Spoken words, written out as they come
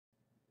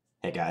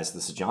Hey guys,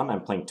 this is John.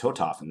 I'm playing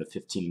totoff in the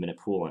 15-minute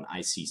pool on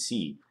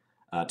ICC.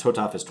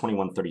 Totoff is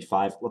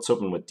 2135. Let's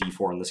open with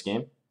d4 in this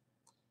game.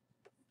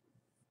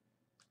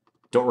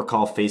 Don't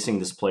recall facing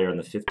this player in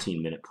the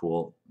 15-minute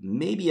pool.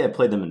 Maybe I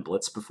played them in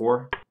blitz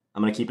before.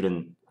 I'm going to keep it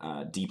in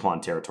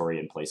d-pawn territory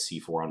and play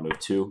c4 on move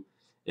 2.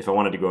 If I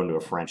wanted to go into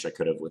a French, I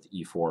could have with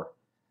e4.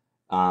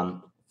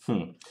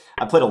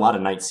 I played a lot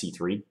of knight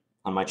c3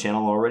 on my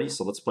channel already,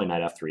 so let's play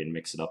knight f3 and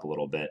mix it up a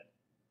little bit.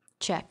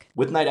 Check.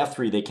 With knight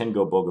f3, they can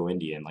go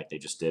Bogo-Indian like they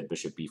just did.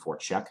 Bishop b4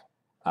 check.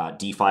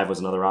 d5 was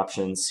another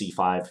option.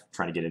 c5,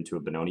 trying to get into a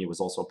Benoni,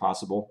 was also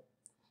possible.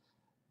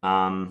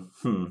 I'm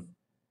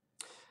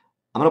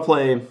gonna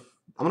play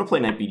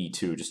knight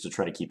bd2 just to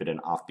try to keep it in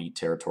offbeat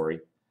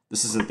territory.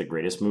 This isn't the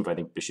greatest move. I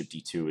think bishop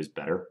d2 is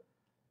better,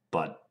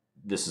 but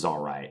this is all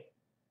right.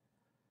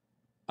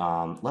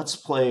 Let's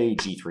play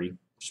g3.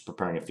 Just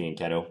preparing a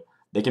fianchetto.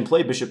 They can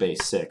play bishop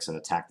a6 and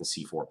attack the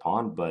c4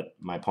 pawn, but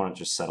my opponent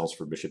just settles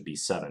for bishop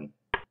b7.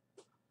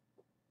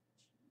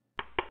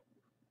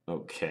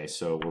 Okay,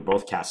 so we're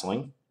both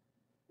castling.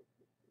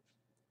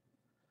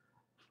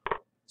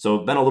 So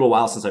it's been a little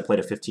while since I played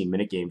a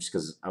 15-minute game just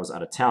because I was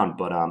out of town,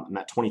 but I'm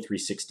at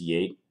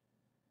 2368.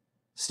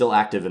 Still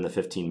active in the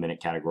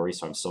 15-minute category,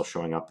 so I'm still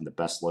showing up in the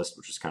best list,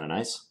 which is kind of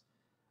nice.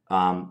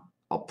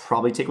 I'll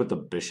probably take with the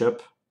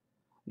bishop.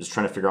 I'm just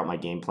trying to figure out my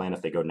game plan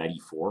if they go knight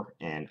e4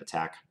 and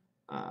attack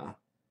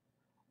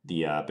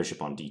the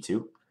bishop on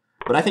d2.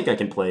 But I think I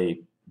can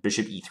play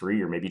bishop e3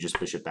 or maybe just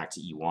bishop back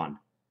to e1.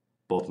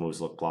 Both moves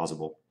look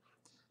plausible.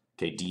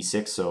 Okay,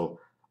 d6.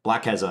 So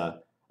black has a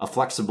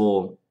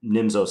flexible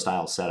Nimzo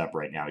style setup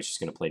right now. He's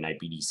just going to play knight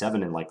bd7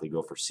 and likely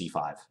go for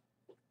c5.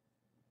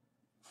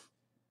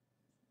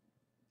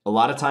 A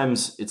lot of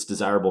times it's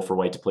desirable for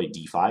white to play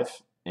d5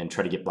 and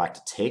try to get black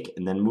to take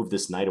and then move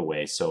this knight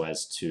away so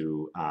as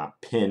to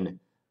pin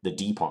the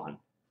d pawn,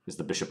 because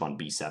the bishop on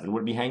b7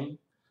 would be hanging.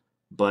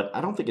 But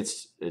I don't think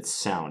it's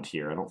sound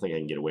here. I don't think I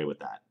can get away with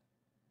that.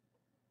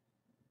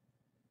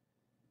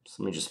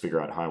 So let me just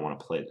figure out how I want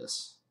to play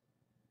this.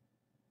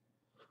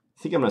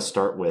 I think I'm going to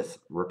start with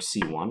rook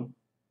c1. And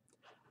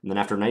then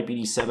after knight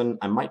bd7,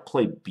 I might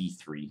play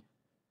b3,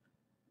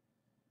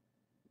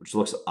 which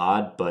looks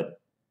odd,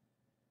 but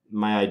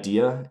my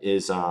idea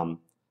is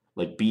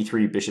like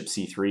b3, bishop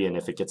c3, and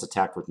if it gets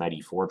attacked with knight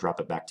e4,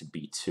 drop it back to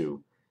b2.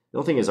 The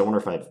only thing is I wonder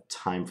if I have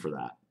time for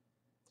that.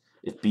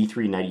 If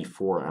b3, knight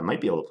e4, I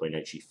might be able to play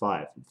knight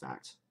g5, in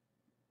fact.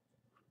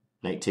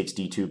 Knight takes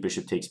d2,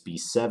 bishop takes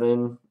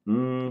b7.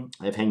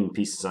 I have hanging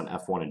pieces on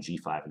f1 and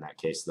g5 in that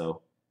case,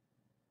 though.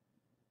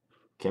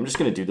 Okay, I'm just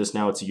going to do this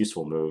now. It's a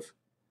useful move.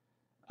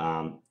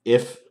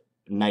 If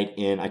knight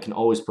in, I can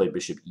always play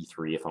bishop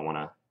e3 if I want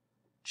to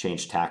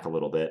change tack a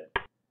little bit.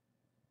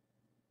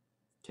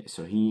 Okay,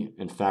 so he,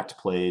 in fact,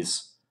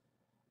 plays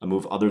a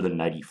move other than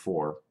knight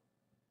e4.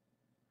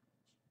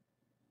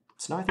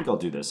 So now I think I'll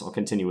do this. I'll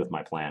continue with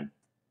my plan.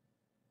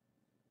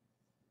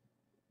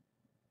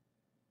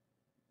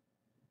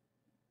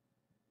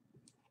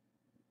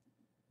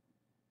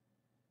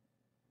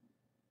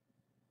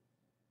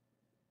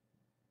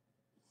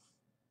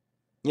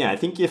 Yeah, I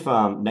think if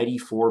knight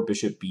e4,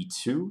 bishop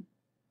b2,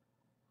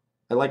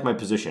 I like my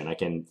position. I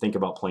can think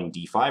about playing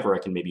d5, or I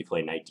can maybe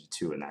play knight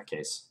d2 in that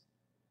case.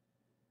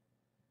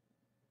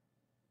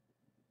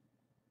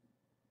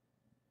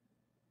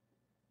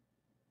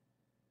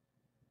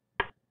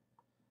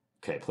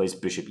 Okay, plays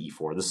bishop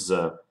e4. This is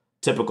a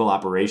typical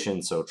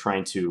operation, so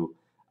trying to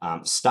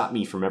stop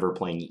me from ever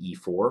playing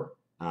e4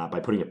 by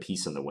putting a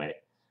piece in the way.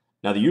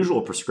 Now, the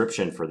usual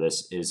prescription for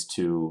this is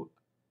to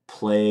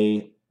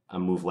play a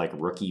move like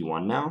rook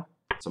e1 now.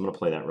 So I'm going to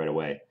play that right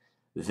away.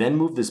 Then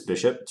move this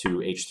bishop to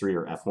h3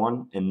 or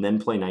f1, and then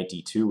play knight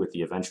d2 with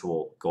the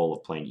eventual goal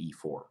of playing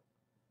e4.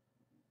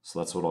 So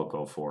that's what I'll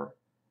go for.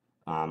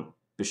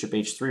 Bishop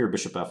h3 or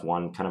bishop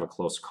f1, kind of a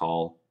close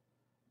call.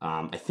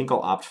 I think I'll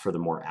opt for the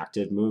more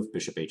active move,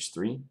 bishop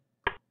h3.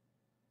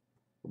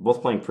 We're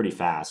both playing pretty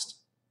fast.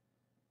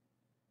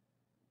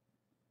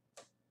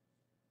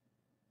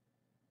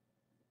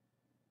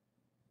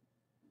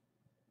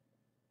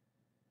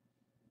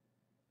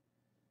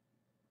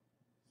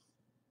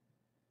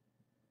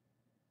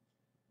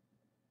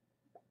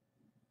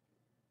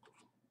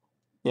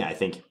 Yeah, I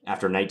think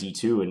after knight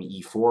d2 and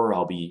e4,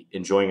 I'll be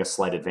enjoying a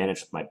slight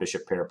advantage with my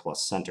bishop pair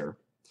plus center.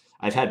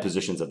 I've had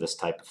positions of this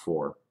type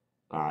before.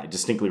 I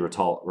distinctly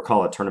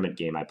recall a tournament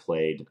game I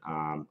played,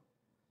 I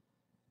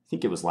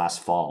think it was last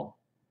fall,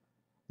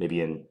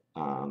 maybe in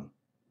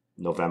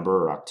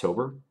November or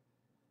October,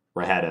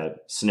 where I had a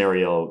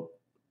scenario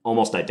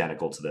almost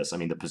identical to this. I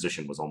mean, the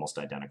position was almost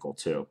identical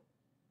too.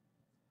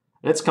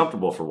 And it's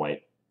comfortable for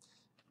white.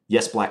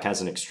 Yes, black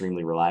has an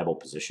extremely reliable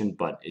position,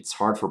 but it's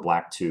hard for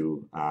black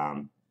to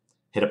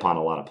hit upon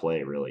a lot of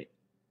play, really.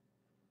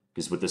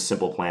 Because with this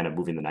simple plan of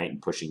moving the knight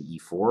and pushing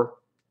e4,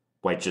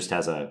 white just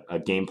has a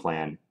game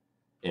plan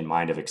in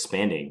mind of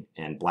expanding,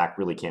 and black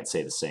really can't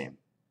say the same.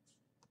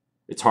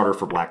 It's harder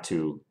for black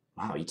to,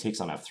 wow, he takes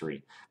on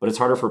f3, but it's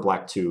harder for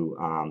black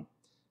to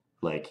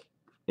like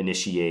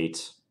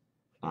initiate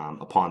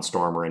a pawn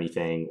storm or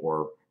anything,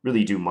 or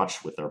really do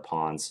much with their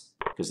pawns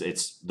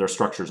because their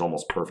structure is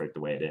almost perfect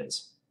the way it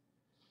is.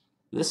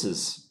 This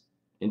is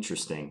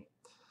interesting.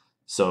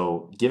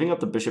 So giving up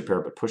the bishop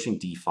pair but pushing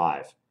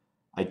d5.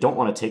 I don't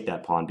want to take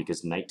that pawn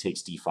because knight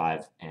takes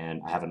d5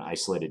 and I have an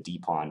isolated d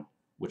pawn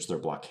which they're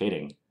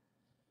blockading.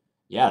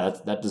 Yeah,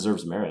 that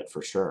deserves merit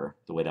for sure,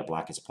 the way that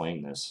black is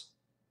playing this.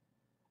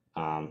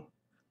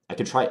 I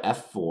could try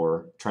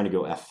f4, trying to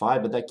go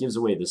f5, but that gives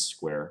away this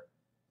square.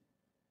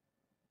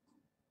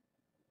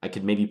 I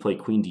could maybe play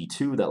queen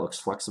d2, that looks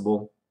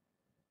flexible.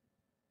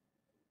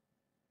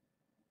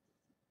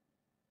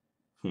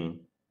 What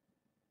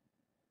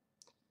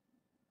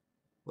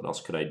else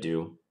could I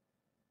do?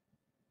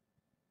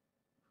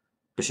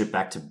 Bishop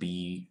back to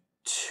b2?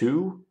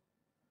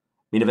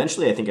 I mean,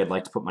 eventually I think I'd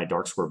like to put my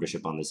dark square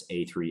bishop on this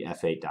a3,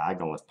 f8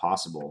 diagonal if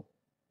possible.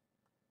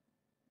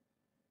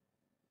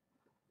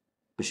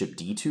 Bishop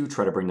d2,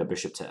 try to bring the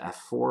bishop to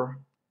f4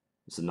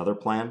 is another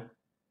plan.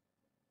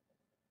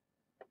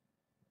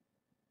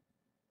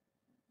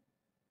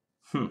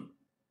 All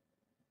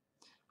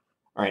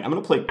right, I'm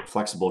going to play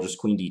flexible, just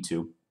queen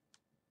d2.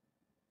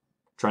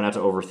 Try not to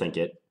overthink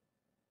it.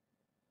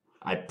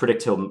 I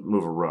predict he'll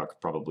move a rook,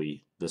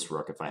 probably this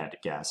rook if I had to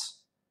guess.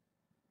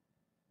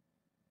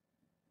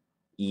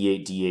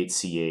 e8, d8,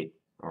 c8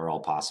 are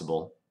all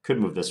possible. Could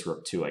move this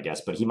rook too, I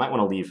guess, but he might want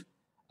to leave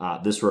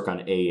this rook on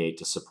a8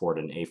 to support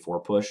an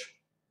a4 push.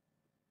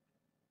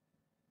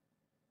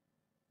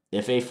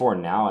 If a4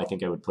 now, I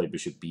think I would play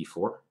bishop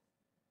b4.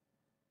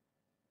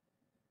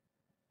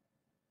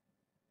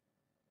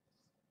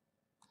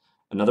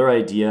 Another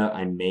idea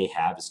I may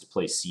have is to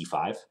play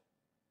c5.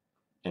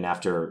 And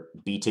after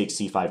b takes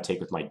c5, take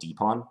with my d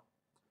pawn.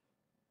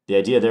 The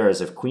idea there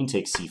is if queen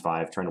takes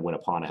c5, trying to win a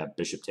pawn, I have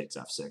bishop takes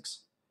f6.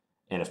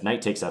 And if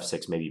knight takes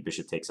f6, maybe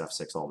bishop takes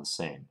f6, all the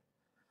same.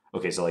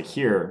 Okay, so like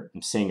here,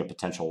 I'm seeing a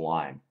potential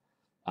line.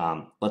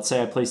 Let's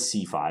say I play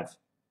c5,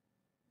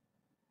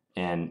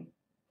 and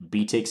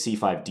b takes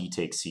c5, d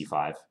takes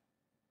c5.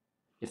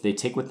 If they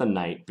take with the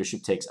knight,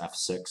 bishop takes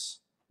f6.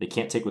 They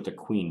can't take with the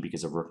queen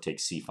because of rook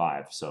takes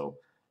c5, so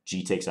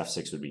g takes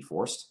f6 would be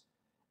forced.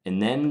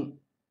 And then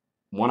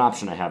one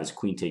option I have is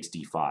queen takes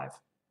d5.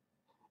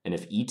 And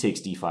if e takes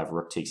d5,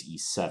 rook takes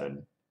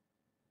e7.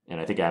 And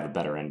I think I have a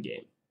better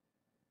endgame.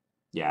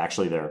 Yeah,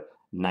 actually their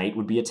knight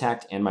would be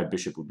attacked and my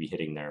bishop would be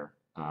hitting their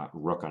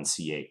rook on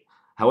c8.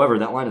 However,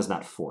 that line is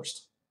not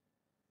forced.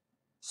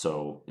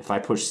 So if I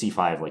push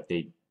c5, like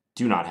they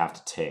do not have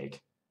to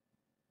take.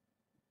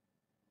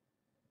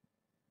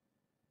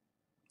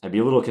 I'd be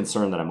a little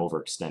concerned that I'm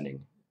overextending.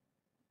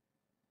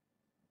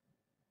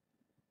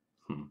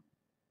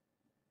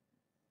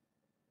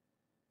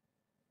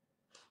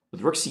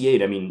 With rook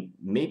c8, I mean,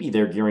 maybe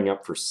they're gearing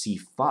up for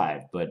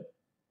c5, but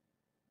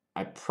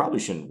I probably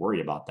shouldn't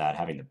worry about that,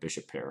 having the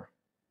bishop pair.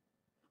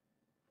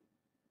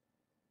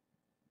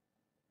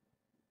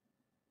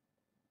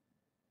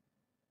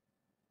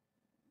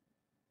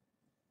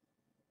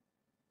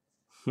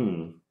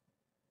 I'm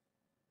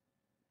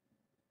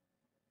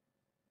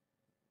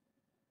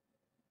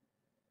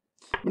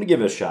going to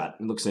give it a shot.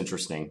 It looks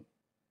interesting.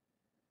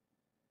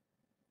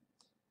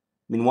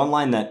 I mean, one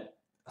line that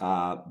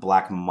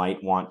black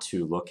might want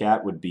to look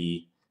at would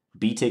be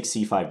b takes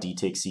c5, d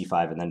takes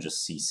c5, and then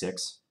just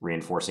c6,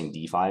 reinforcing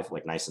d5,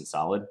 like nice and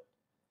solid.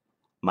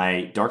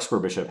 My dark square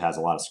bishop has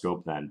a lot of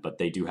scope then, but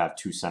they do have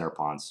two center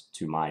pawns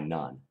to my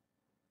none.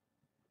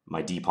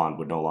 My d pawn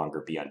would no longer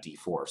be on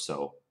d4,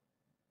 so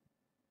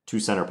two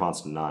center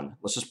pawns to none.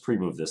 Let's just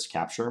pre-move this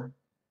capture.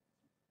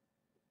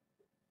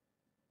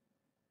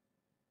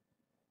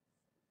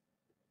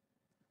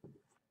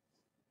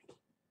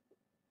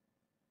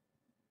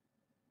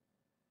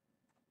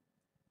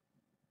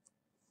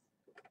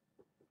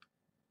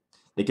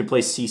 They could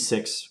play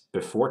c6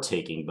 before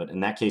taking, but in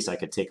that case I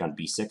could take on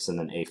b6 and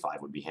then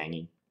a5 would be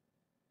hanging.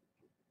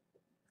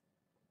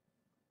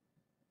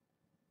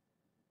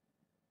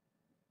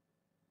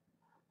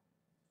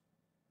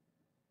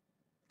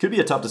 Could be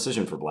a tough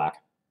decision for black.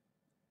 I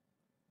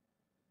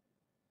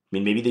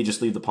mean, maybe they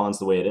just leave the pawns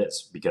the way it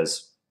is,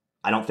 because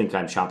I don't think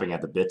I'm chomping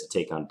at the bit to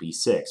take on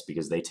b6,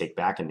 because they take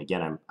back, and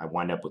again, I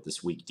wind up with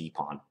this weak d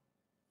pawn.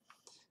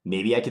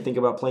 Maybe I could think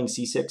about playing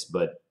c6,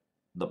 but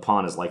the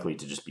pawn is likely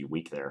to just be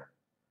weak there.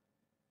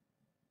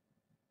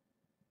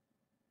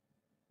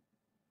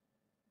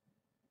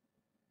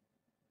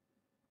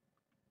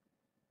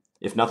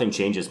 If nothing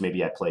changes,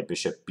 maybe I play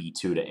bishop b2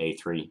 to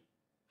a3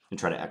 and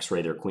try to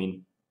x-ray their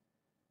queen.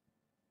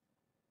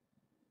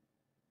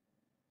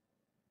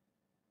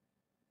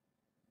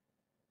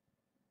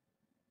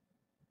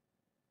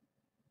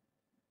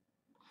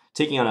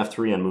 Taking on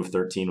f3 on move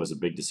 13 was a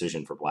big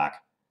decision for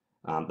black.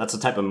 That's the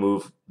type of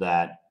move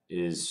that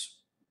is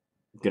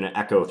going to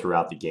echo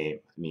throughout the game.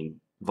 I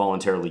mean,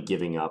 voluntarily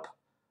giving up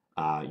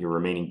your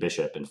remaining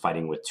bishop and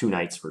fighting with two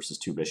knights versus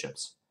two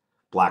bishops.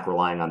 Black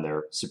relying on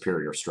their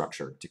superior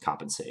structure to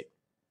compensate.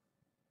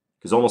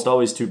 Because almost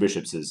always two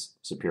bishops is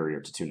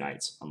superior to two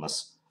knights,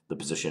 unless the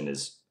position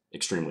is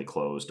extremely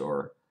closed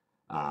or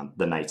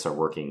the knights are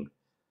working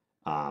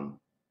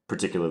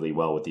particularly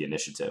well with the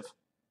initiative.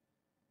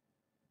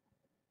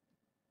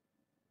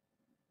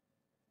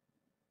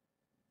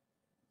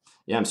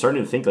 Yeah, I'm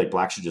starting to think like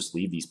black should just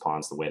leave these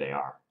pawns the way they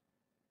are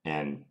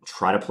and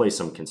try to play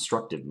some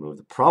constructive move.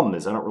 The problem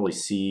is I don't really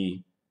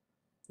see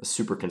a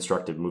super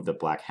constructive move that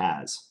black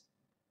has.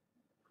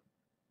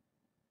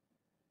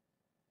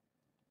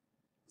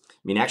 I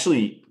mean,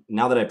 actually,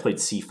 now that I played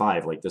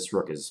c5, like this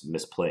rook is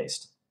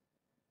misplaced.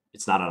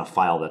 It's not on a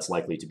file that's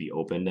likely to be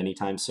opened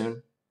anytime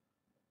soon.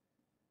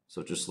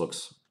 So it just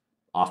looks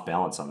off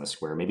balance on this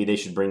square. Maybe they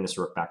should bring this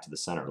rook back to the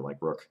center, like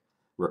rook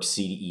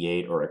c to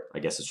e8, or I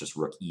guess it's just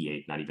rook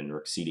e8, not even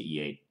rook c to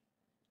e8.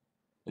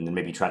 And then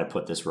maybe try to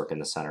put this rook in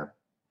the center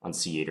on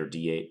c8 or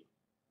d8.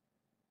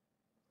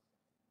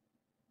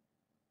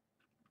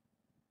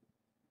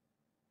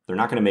 They're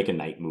not going to make a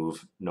knight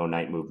move. No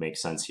knight move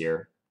makes sense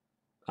here.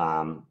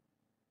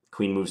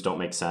 Queen moves don't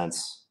make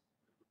sense.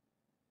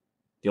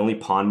 The only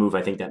pawn move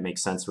I think that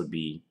makes sense would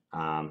be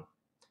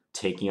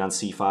taking on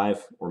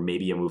c5, or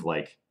maybe a move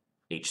like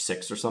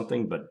h6 or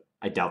something, but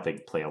I doubt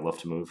they'd play a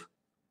lift move.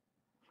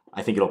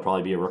 I think it'll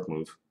probably be a rook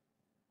move.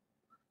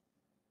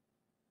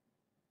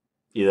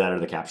 Either that or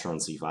the capture on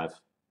c5.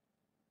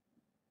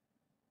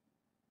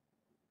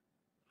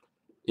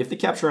 If the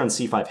capture on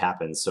c5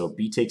 happens, so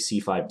b takes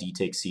c5, d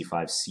takes c5,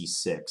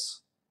 c6,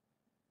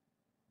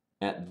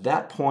 at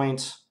that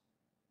point,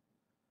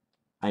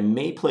 I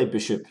may play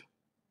bishop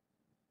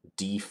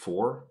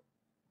d4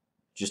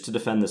 just to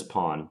defend this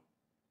pawn,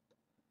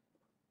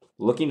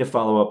 looking to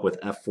follow up with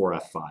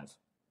f4, f5.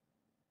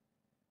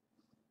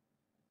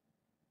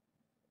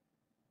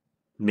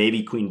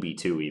 Maybe queen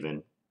b2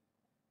 even,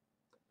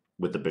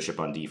 with the bishop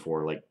on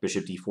d4, like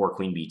bishop d4,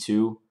 queen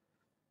b2,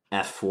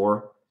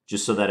 f4,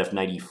 just so that if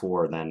knight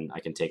e4, then I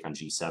can take on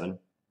g7.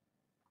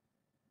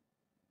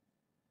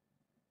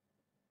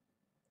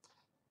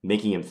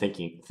 Making him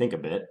think a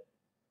bit.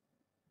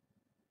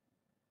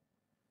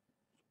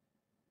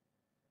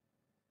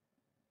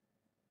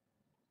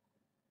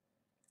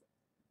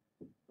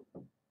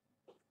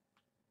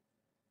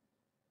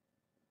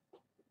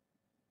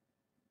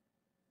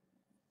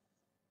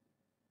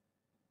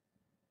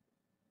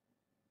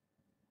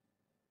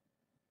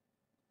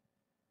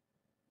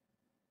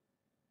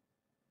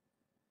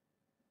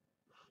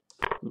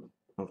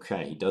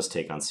 Okay, he does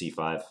take on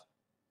c5.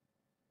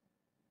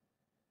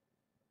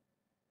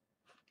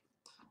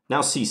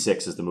 Now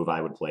c6 is the move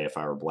I would play if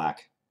I were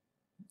black,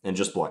 and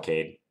just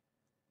blockade.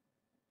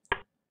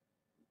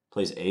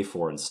 Plays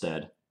a4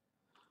 instead.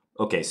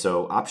 Okay,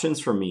 so options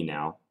for me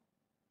now.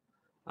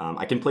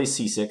 I can play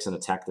c6 and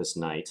attack this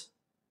knight.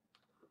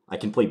 I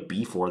can play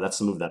b4. That's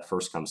the move that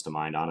first comes to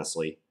mind,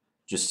 honestly.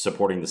 Just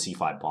supporting the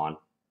c5 pawn.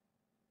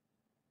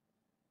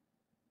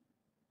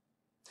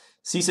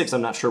 c6,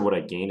 I'm not sure what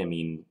I gain. I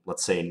mean,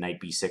 let's say knight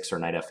b6 or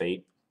knight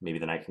f8. Maybe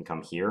the knight can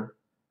come here.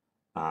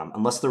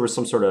 Unless there was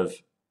some sort of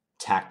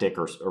tactic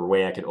or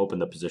way I could open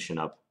the position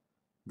up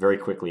very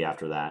quickly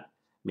after that.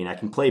 I mean, I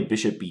can play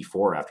bishop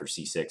b4 after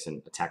c6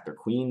 and attack their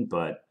queen,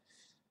 but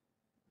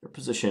their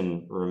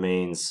position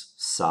remains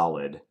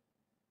solid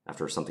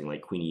after something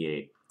like queen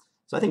e8.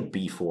 So I think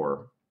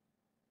b4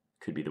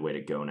 could be the way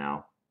to go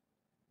now.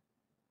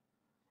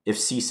 If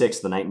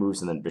c6, the knight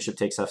moves, and then bishop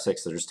takes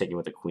f6, they're just taking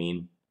with the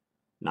queen,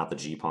 not the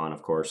g-pawn,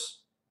 of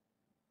course.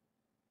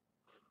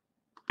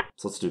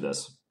 So let's do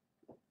this.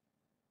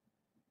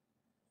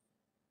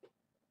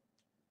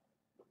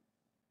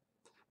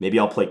 Maybe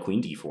I'll play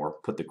queen d4,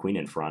 put the queen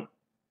in front,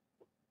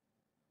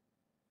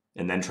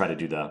 and then try to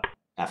do the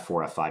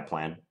f4, f5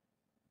 plan. I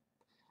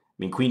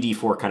mean, queen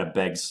d4 kind of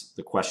begs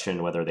the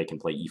question whether they can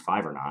play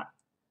e5 or not.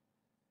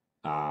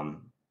 I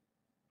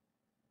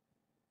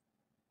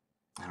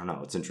don't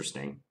know. It's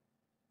interesting.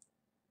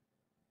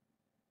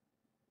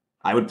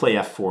 I would play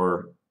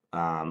f4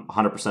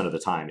 100% of the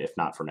time, if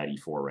not for knight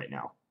e4 right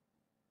now.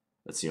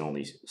 That's the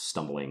only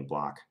stumbling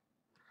block.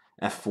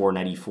 f4,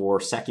 knight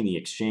e4, sacking the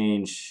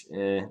exchange.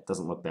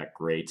 Doesn't look that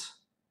great.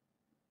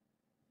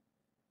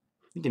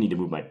 I think I need to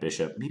move my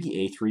bishop. Maybe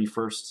a3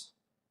 first,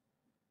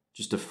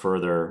 just to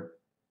further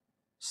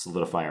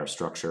solidify our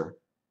structure.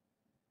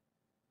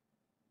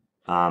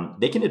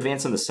 They can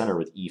advance in the center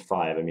with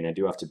e5. I mean, I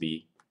do have to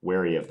be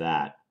wary of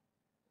that.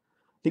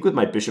 I think with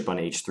my bishop on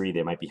h3,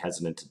 they might be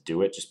hesitant to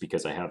do it just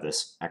because I have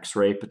this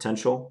x-ray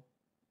potential.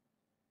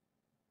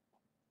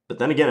 But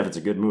then again, if it's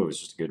a good move, it's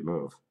just a good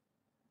move.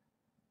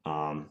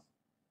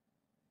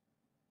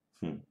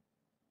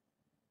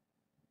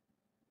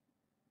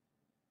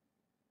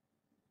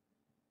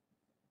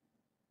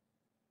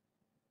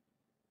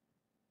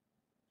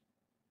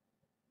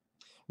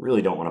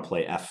 Really don't want to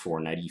play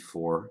f4, knight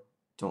e4.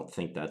 Don't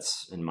think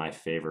that's in my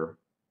favor.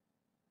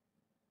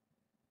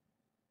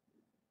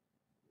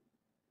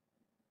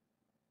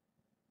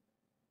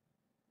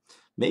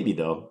 Maybe,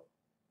 though.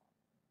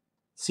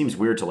 Seems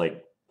weird to,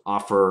 like,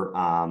 offer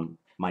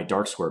my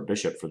dark square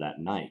bishop for that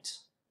knight.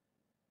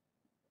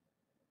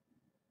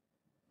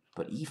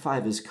 But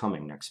e5 is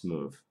coming next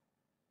move.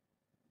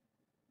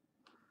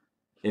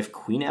 If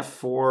queen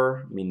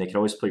f4, I mean, they could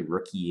always play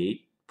rook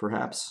e8,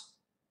 perhaps.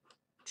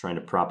 Trying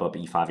to prop up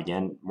e5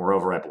 again.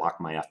 Moreover, I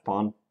block my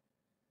f-pawn.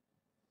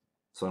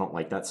 So I don't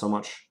like that so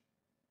much.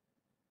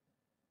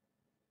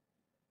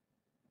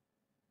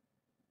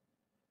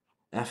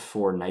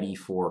 f4, knight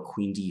e4,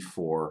 queen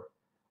d4.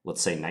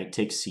 Let's say knight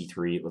takes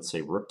c3. Let's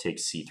say rook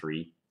takes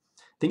c3.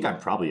 I think I'm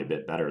probably a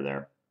bit better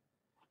there.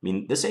 I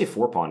mean, this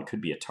a4 pawn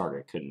could be a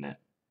target, couldn't it?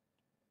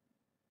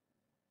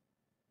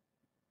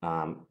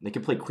 They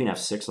could play queen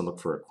f6 and look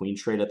for a queen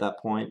trade at that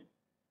point.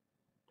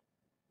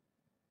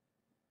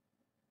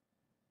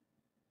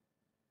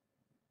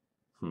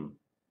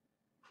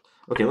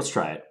 Okay, let's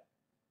try it.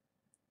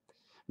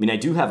 I mean, I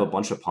do have a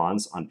bunch of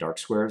pawns on dark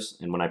squares,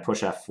 and when I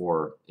push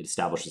f4, it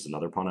establishes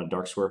another pawn on a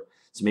dark square.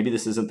 So maybe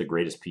this isn't the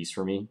greatest piece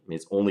for me. I mean,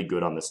 it's only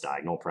good on this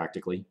diagonal,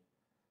 practically.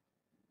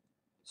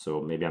 So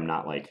maybe I'm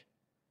not, like,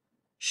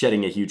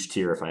 shedding a huge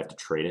tear if I have to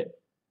trade it.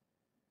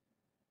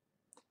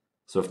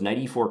 So if knight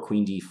e4,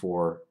 queen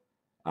d4,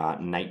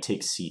 knight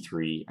takes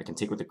c3, I can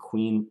take with the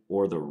queen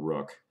or the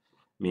rook.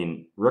 I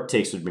mean, rook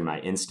takes would be my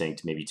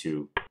instinct, maybe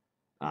to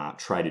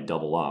try to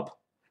double up,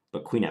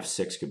 but queen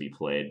f6 could be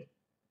played,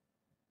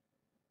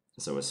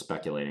 as I was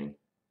speculating.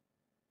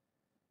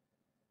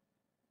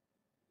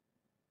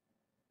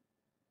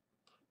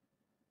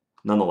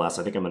 Nonetheless,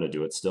 I think I'm going to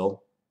do it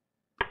still.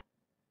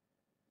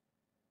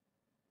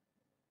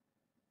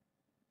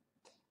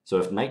 So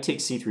if knight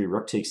takes c3,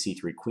 rook takes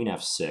c3, queen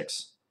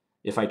f6,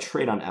 if I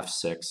trade on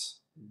f6,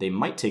 they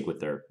might take with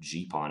their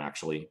g pawn,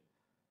 actually,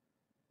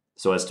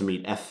 so as to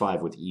meet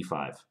f5 with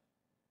e5.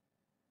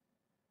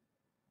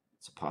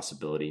 It's a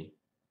possibility.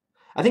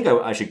 I think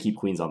I should keep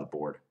queens on the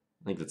board.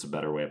 I think that's a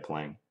better way of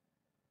playing.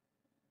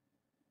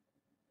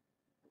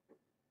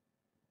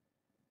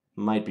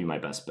 Might be my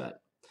best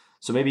bet.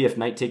 So maybe if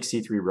knight takes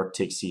c3, rook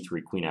takes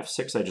c3, queen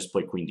f6, I just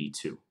play queen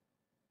d2.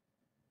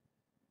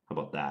 How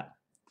about that?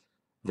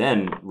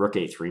 Then rook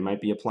a3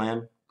 might be a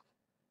plan.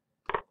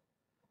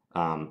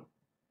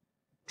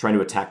 Trying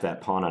to attack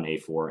that pawn on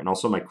a4, and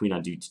also my queen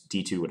on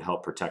d2 would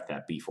help protect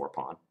that b4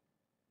 pawn.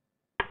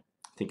 I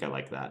think I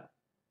like that.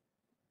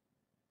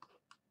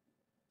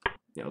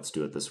 Yeah, let's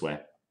do it this way.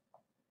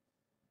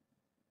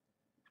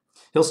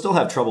 He'll still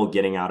have trouble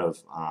getting out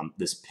of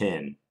this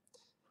pin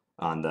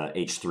on the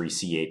h3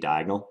 c8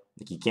 diagonal.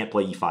 Like, he can't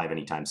play e5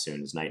 anytime soon.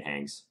 His knight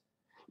hangs.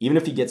 Even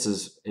if he gets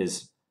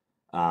his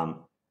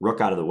rook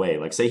out of the way,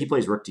 like say he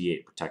plays rook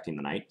d8 protecting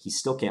the knight, he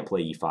still can't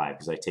play e5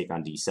 because I take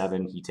on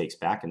d7, he takes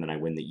back, and then I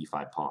win the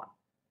e5 pawn.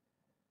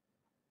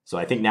 So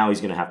I think now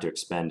he's going to have to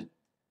expend a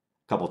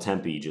couple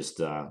tempi just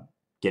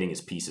getting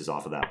his pieces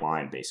off of that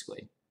line,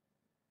 basically.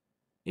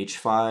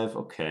 h5,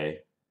 okay.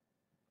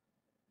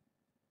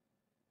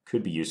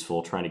 Could be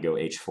useful, trying to go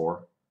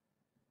h4.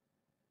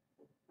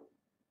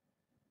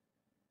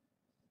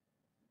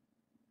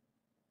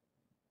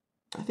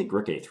 I think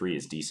rook a3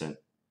 is decent.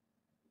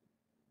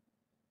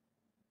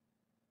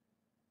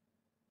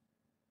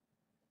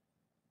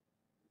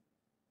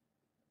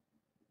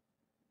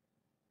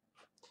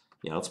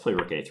 Yeah, let's play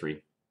rook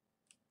a3.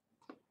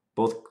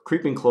 Both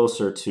creeping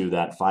closer to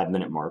that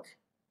 5-minute mark,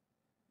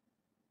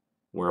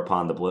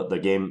 whereupon the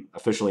game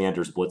officially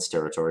enters blitz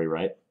territory,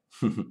 right?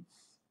 I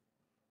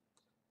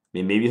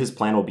mean, maybe his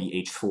plan will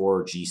be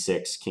h4,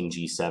 g6, king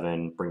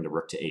g7, bring the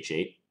rook to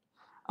h8.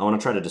 I want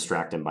to try to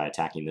distract him by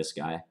attacking this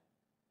guy.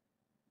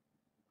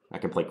 I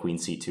can play queen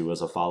c2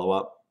 as a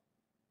follow-up.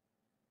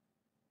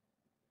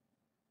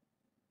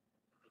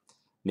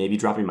 Maybe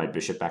dropping my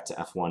bishop back to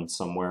f1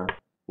 somewhere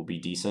will be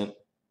decent.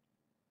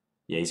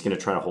 Yeah, he's going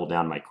to try to hold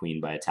down my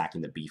queen by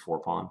attacking the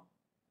b4 pawn.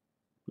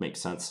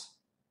 Makes sense.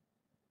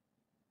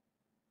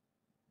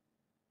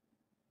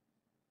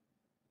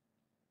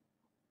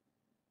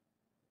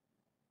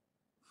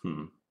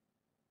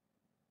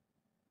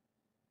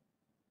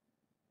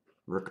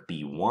 Rook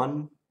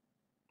b1.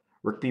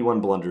 Rook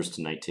b1 blunders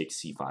to knight takes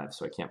c5,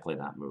 so I can't play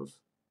that move.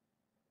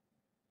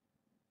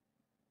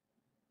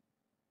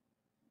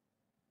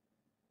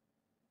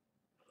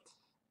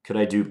 Could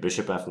I do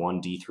bishop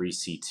f1, d3,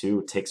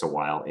 c2? It takes a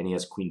while, and he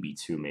has queen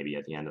b2 maybe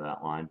at the end of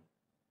that line.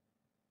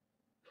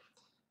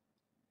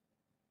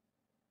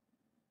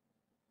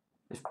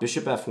 If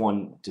bishop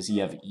f1, does he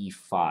have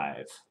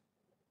e5?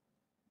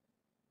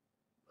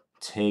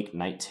 Take,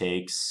 knight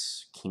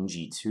takes, king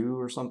g2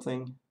 or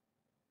something?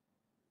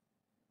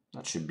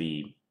 That should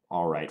be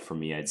all right for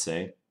me, I'd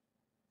say. I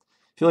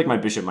feel like my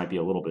bishop might be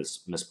a little bit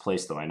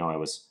misplaced, though. I know I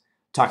was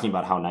talking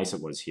about how nice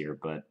it was here,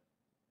 but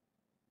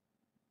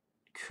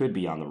could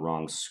be on the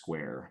wrong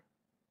square.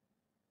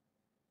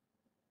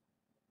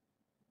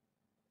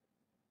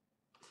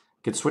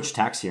 Could switch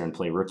tacks here and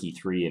play rook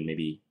e3 and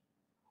maybe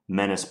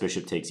menace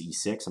bishop takes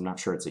e6. I'm not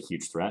sure it's a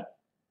huge threat.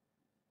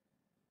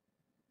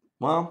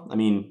 Well, I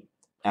mean,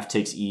 f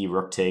takes e,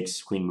 rook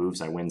takes, queen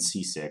moves, I win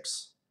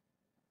c6.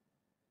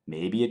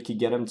 Maybe it could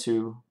get him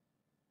to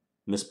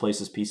misplace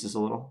his pieces a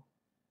little.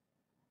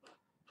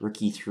 Rook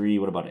e3,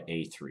 what about an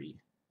a3?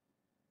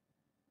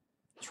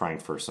 Trying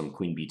for some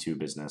queen b2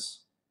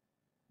 business.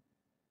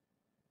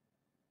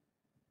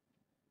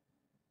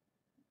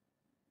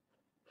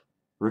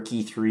 Rook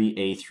e3,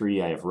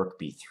 a3, I have rook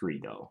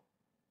b3 though.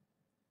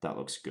 That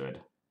looks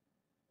good.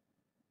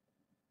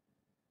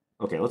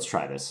 Okay, let's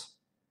try this.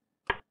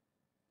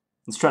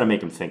 Let's try to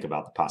make him think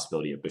about the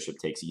possibility of bishop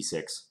takes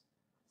e6.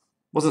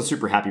 Wasn't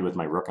super happy with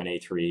my rook on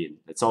a3.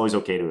 It's always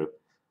okay to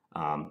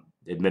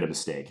admit a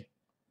mistake.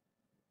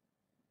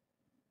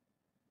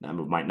 That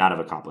move might not have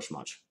accomplished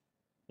much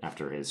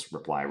after his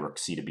reply, rook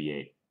c to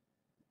b8.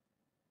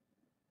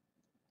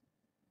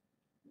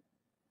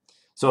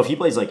 So if he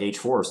plays like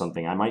h4 or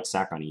something, I might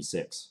sack on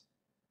e6.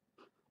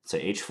 So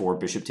h4,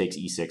 bishop takes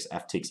e6,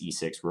 f takes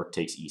e6, rook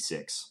takes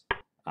e6.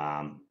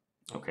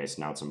 Okay,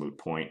 so now it's a moot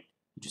point.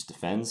 He just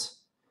defends.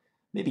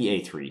 Maybe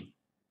a3.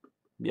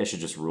 Maybe I should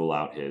just rule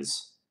out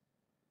his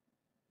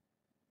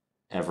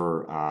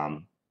ever,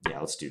 yeah,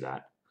 let's do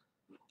that.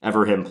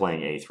 Ever him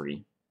playing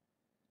a3.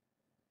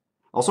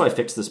 Also, I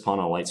fixed this pawn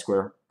on a light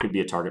square. Could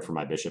be a target for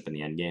my bishop in the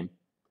endgame.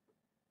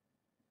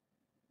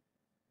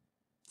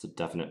 It's a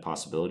definite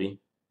possibility.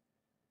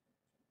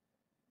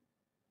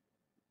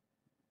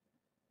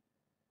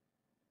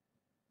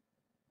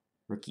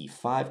 Rook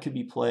e5 could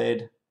be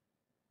played.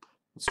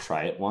 Let's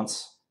try it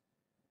once.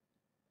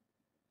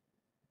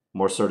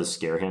 More so to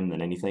scare him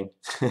than anything.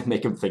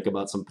 Make him think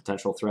about some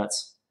potential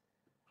threats.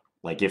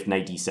 Like if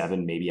knight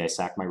d7, maybe I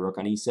sack my rook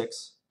on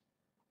e6.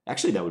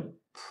 Actually, that would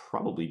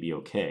probably be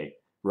okay.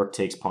 Rook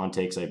takes, pawn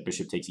takes, I have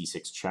bishop takes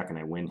e6 check, and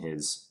I win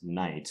his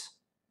knight.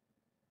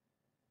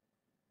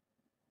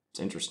 It's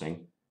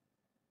interesting.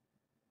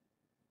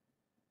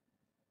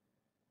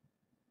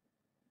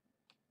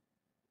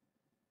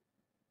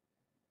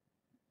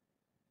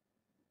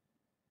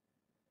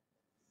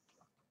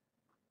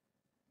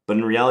 But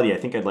in reality, I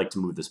think I'd like to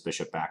move this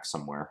bishop back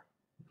somewhere.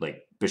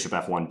 Like bishop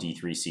f1,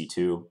 d3,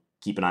 c2.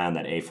 Keep an eye on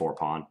that a4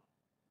 pawn.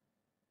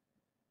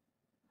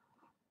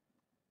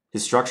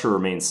 His structure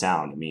remains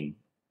sound. I mean,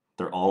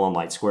 they're all on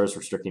light squares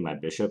restricting my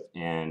bishop,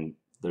 and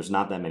there's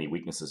not that many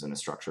weaknesses in his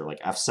structure. Like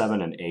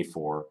f7 and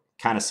a4,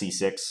 kind of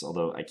c6,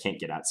 although I can't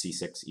get at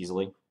c6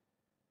 easily.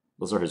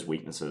 Those are his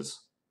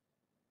weaknesses.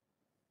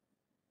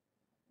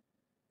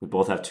 We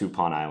both have two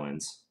pawn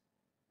islands.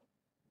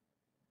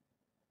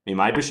 I mean,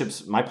 my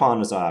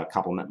pawn is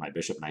complement my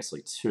bishop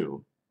nicely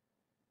too.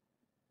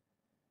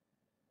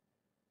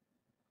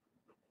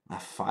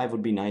 f5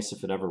 would be nice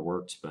if it ever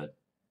worked, but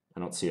I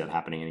don't see that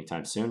happening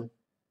anytime soon.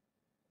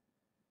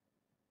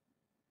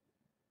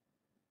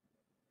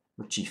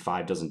 Rook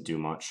g5 doesn't do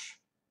much.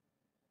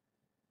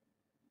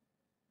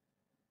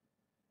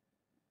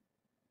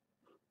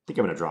 I think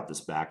I'm going to drop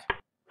this back.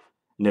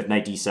 And if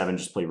knight d7,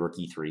 just play rook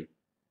e3.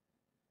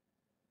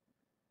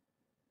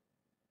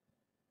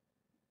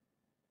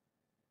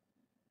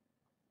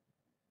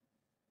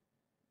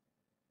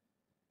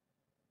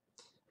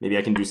 Maybe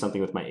I can do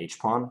something with my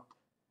h-pawn.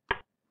 I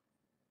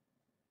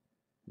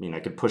mean, I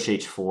could push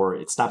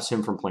h4. It stops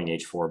him from playing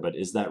h4, but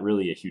is that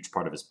really a huge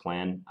part of his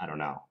plan? I don't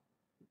know.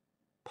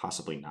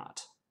 Possibly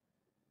not.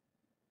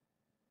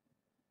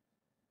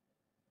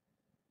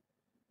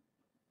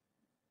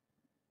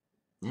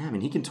 Yeah, I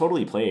mean, he can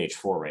totally play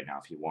h4 right now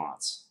if he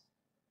wants.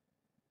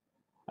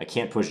 I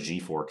can't push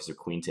g4 because the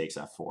queen takes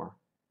f4.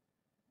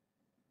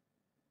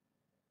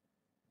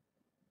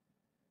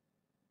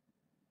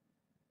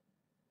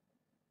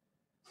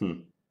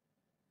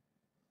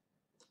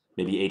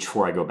 Maybe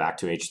h4 I go back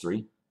to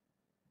h3.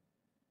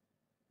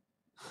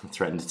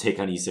 Threaten to take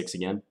on e6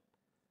 again.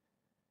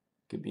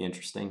 Could be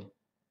interesting.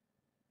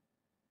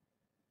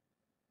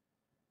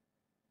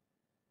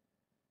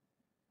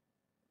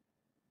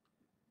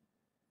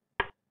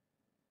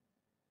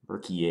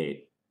 Rook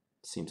e8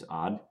 seems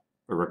odd.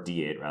 Or rook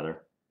d8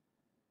 rather.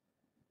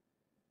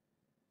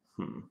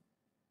 Okay,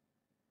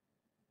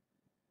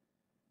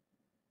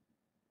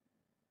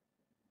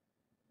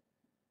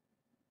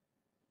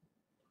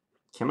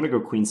 I'm going to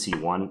go queen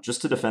c1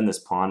 just to defend this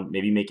pawn.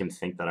 Maybe make him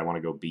think that I want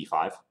to go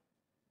b5,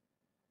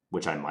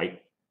 which I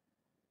might.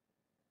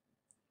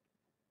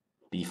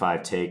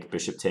 b5 take,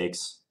 bishop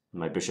takes.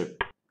 My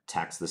bishop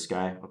attacks this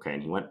guy. Okay,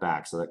 and he went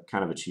back, so that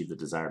kind of achieved the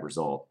desired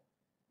result.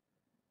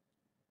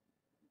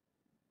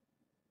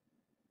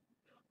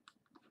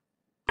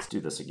 Let's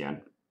do this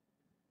again.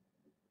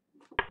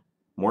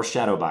 More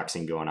shadow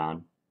boxing going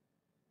on.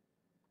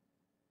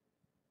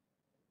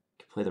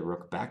 Can play the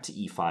rook back to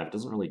e5. It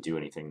doesn't really do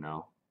anything,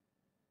 though.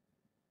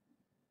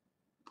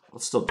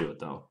 Let's still do it,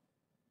 though.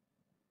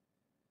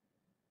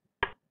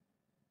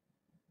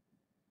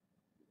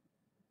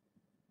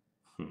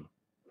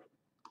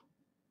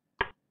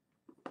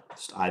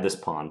 Just eye this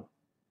pawn.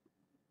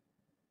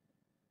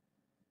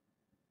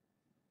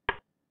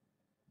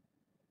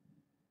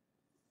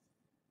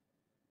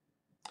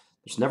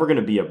 There's never going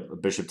to be a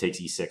bishop takes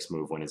e6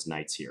 move when his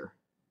knight's here.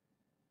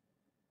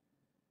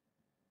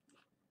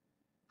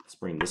 Let's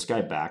bring this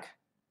guy back.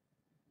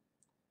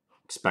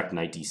 Expect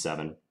knight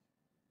d7.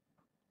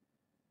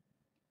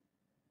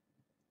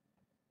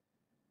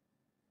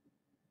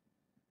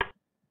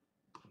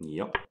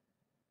 Yep.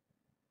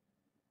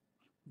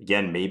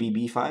 Again, maybe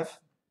b5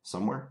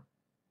 somewhere.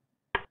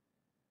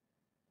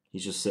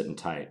 He's just sitting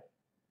tight.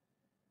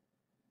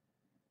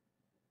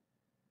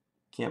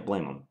 Can't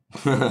blame him.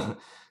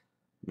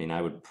 I mean,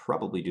 I would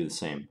probably do the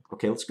same.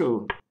 Okay, let's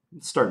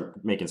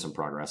start making some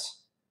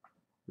progress.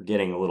 We're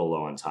getting a little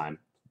low on time,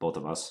 both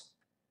of us.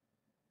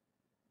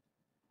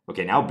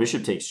 Okay, now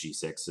bishop takes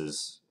g6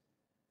 is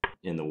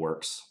in the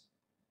works.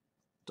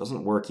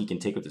 Doesn't work, he can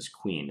take with his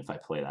queen if I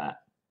play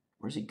that.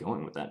 Where's he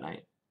going with that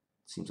knight?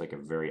 Seems like a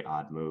very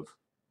odd move.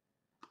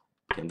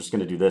 Okay, I'm just going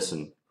to do this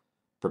and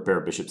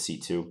prepare bishop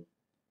c2.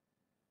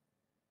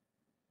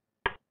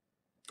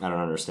 I don't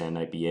understand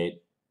knight b8.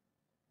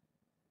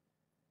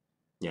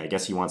 Yeah, I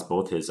guess he wants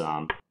both his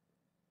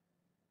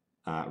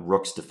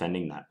rooks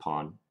defending that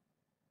pawn.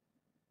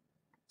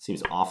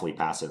 Seems awfully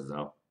passive,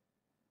 though.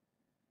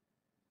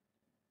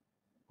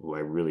 Ooh, I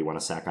really want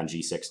to sack on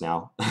g6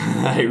 now.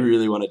 I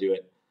really want to do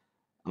it.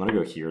 I'm going to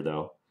go here,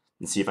 though,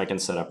 and see if I can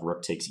set up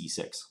rook takes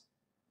e6.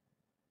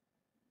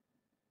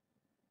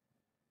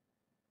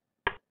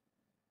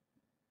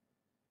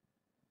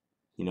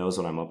 He knows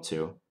what I'm up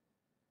to.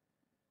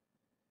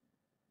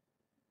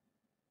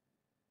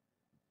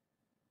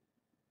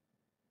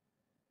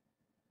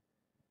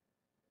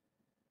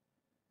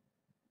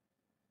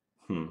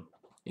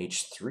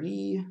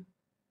 H3.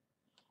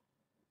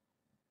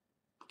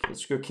 Okay,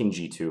 let's go king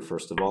g2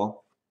 first of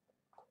all.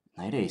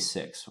 Knight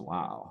a6.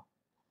 Wow.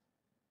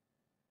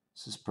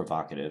 This is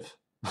provocative.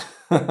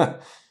 Okay,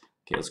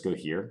 let's go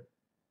here.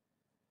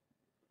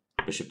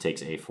 Bishop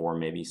takes a4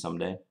 maybe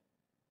someday.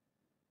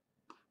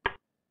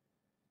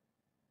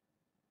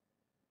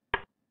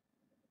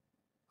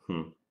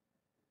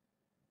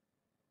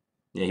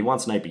 Yeah, he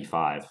wants knight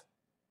b5,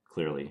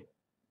 clearly.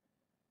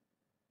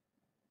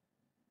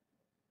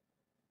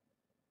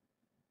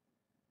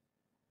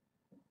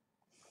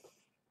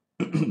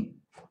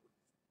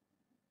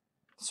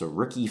 So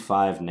rook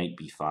e5, knight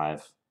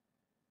b5.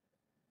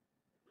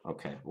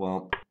 Okay,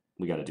 well,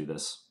 we got to do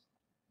this.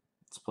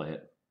 Let's play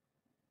it.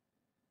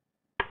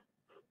 I'm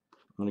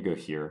going to go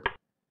here.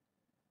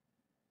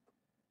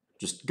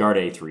 Just guard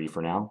a3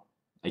 for now.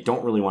 I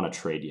don't really want to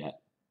trade yet.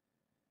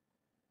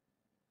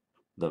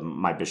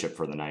 My bishop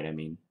for the knight, I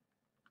mean.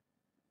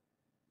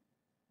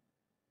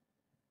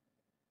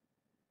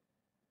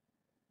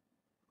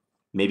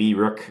 Maybe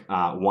rook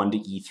 1 to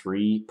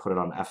e3, put it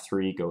on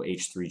f3, go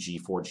h3,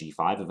 g4,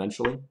 g5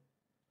 eventually.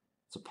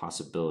 It's a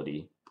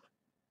possibility.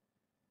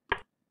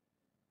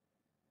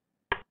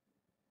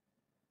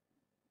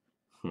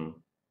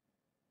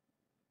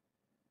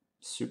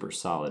 Super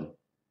solid.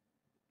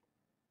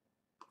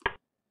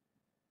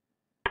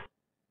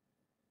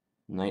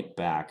 Knight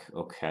back,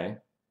 okay.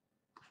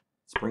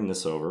 Let's bring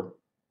this over.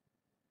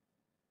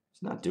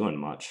 It's not doing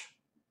much.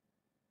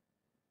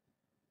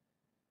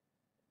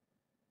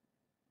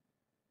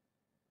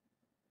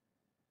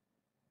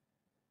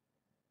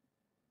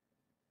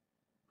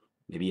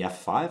 Maybe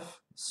f5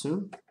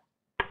 soon?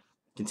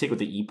 Can take with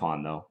the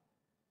e-pawn, though.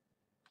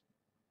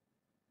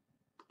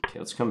 Okay,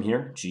 let's come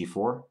here,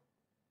 g4.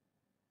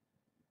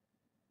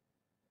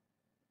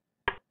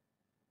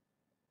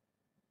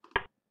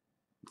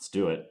 Let's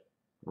do it.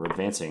 We're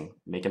advancing,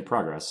 making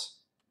progress.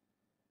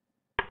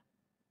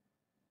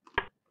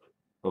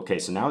 Okay,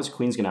 so now his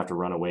queen's going to have to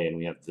run away, and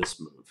we have this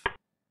move.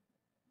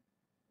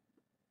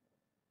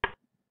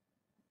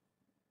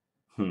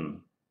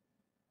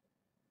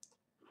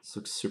 This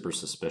looks super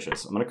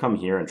suspicious. I'm going to come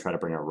here and try to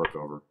bring our rook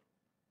over.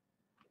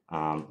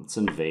 Let's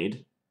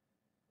invade.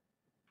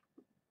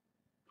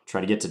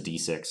 Try to get to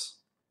d6.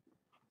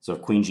 So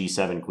queen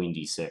g7, queen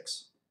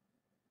d6.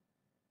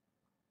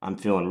 I'm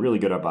feeling really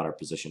good about our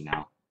position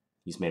now.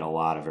 He's made a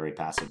lot of very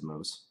passive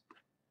moves.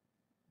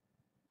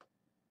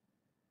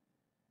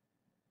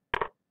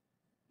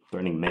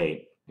 Threatening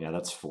mate. Yeah,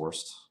 that's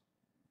forced.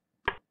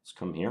 Let's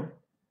come here.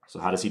 So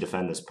how does he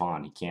defend this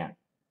pawn? He can't.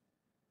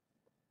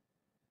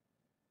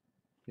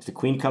 If the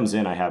queen comes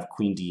in, I have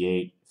queen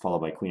d8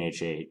 followed by queen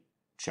h8.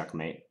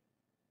 Checkmate.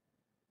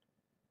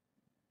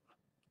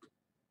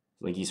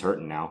 I think he's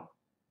hurting now.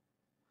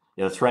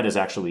 Yeah, the threat is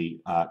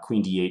actually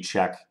queen d8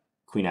 check,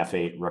 queen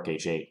f8, rook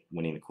h8,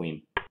 winning the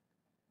queen.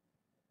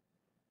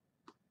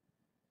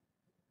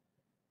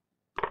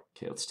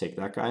 Okay, let's take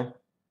that guy.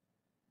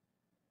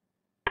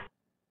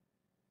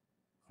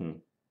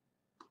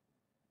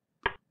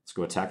 Let's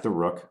go attack the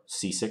rook.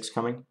 c6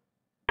 coming.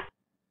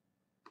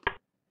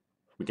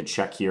 We can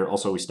check here.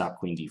 Also, we stop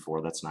queen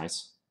d4. That's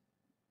nice.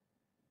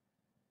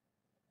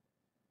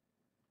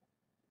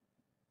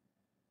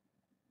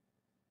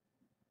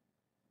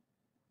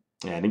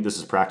 Yeah, I think this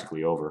is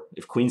practically over.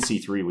 If queen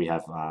c3, we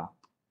have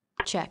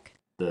check.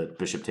 The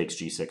bishop takes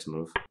g6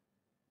 move.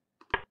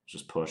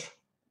 Just push.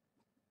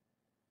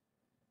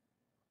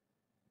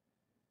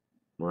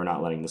 We're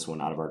not letting this one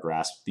out of our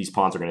grasp. These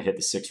pawns are going to hit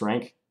the 6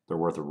 rank. They're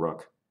worth a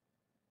rook.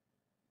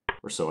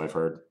 Or so I've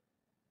heard.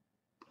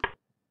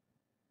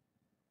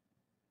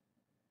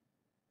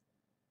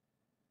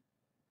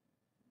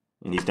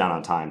 And he's down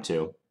on time,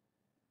 too.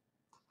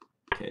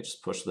 Okay,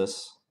 just push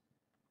this.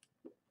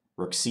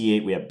 Rook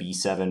c8, we have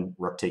b7.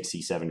 Rook takes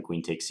c7,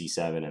 queen takes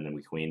c7, and then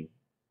we queen.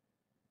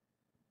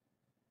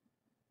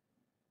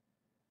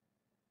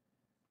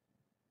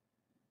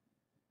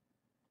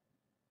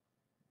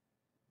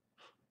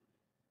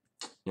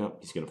 Yep,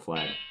 he's going to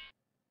flag.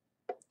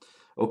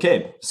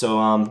 Okay,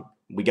 so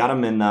we got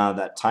him in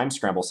that time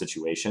scramble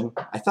situation.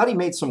 I thought he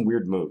made some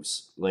weird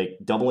moves, like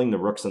doubling the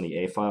rooks on the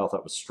a file. I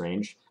thought was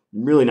strange.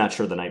 I'm really not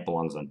sure the knight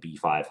belongs on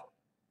b5.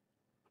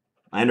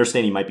 I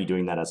understand he might be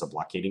doing that as a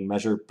blockading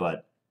measure,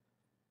 but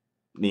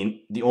I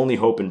mean, the only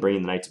hope in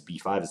bringing the knight to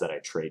b5 is that I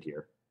trade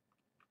here.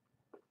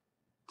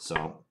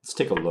 So let's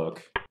take a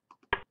look.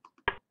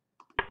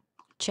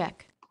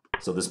 Check.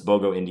 So this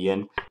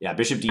Bogo-Indian, yeah,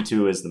 bishop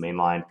d2 is the main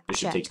line.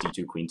 Bishop Check. takes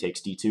d2, queen takes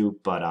d2.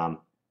 But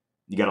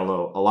you got a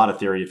lot of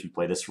theory if you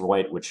play this for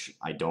white, which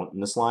I don't in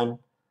this line.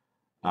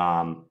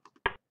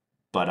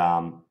 But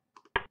I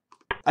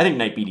think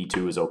knight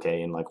bd2 is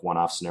okay in like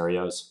one-off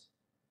scenarios.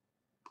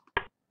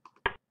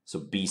 So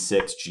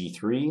b6,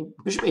 g3.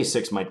 Bishop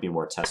a6 might be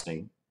more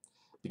testing,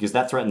 because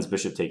that threatens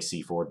bishop takes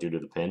c4 due to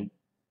the pin.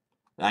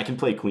 I can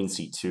play queen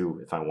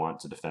c2 if I want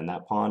to defend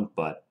that pawn,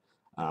 but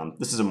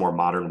this is a more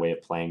modern way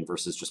of playing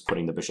versus just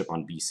putting the bishop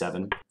on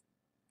b7.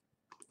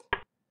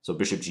 So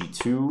bishop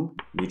g2,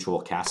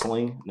 mutual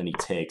castling, and then he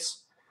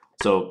takes.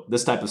 So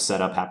this type of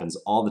setup happens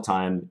all the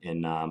time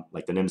in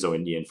like the Nimzo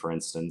Indian, for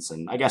instance,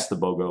 and I guess the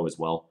Bogo as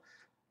well,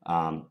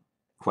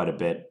 quite a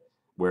bit,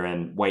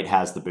 wherein white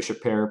has the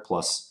bishop pair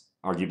plus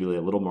arguably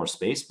a little more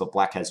space, but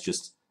black has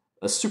just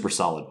a super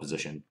solid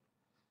position.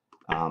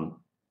 I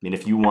mean,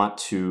 if you want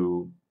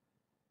to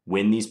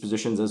win these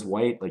positions as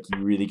white, like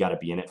you really got to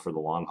be in it for the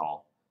long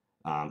haul,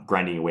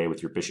 grinding away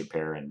with your bishop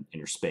pair and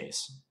your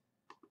space.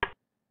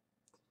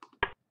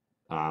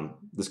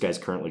 This guy's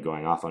currently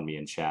going off on me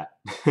in chat.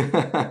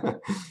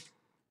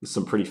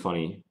 Some pretty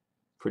funny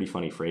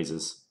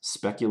phrases.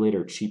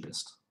 Speculator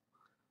cheapest.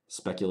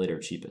 Speculator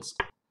cheapest.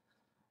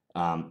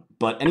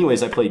 But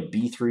anyways, I played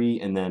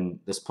b3 and then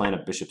this plan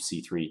of bishop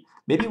c3.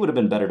 Maybe it would have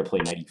been better to play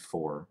knight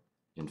e4,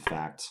 in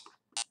fact.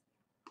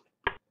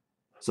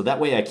 So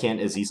that way I can't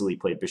as easily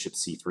play bishop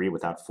c3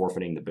 without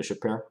forfeiting the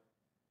bishop pair.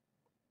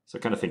 So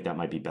I kind of think that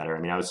might be better. I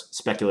mean, I was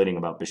speculating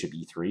about bishop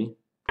e3.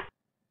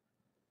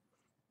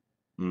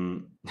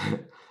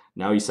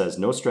 Now he says,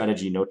 no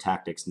strategy, no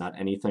tactics, not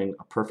anything,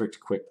 a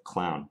perfect quick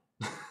clown.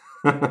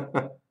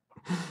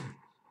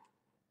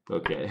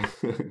 Okay.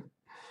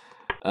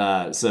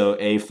 So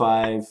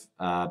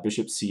a5,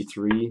 bishop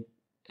c3,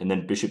 and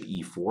then bishop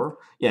e4.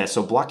 Yeah,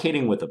 so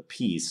blockading with a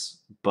piece,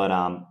 but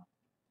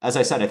as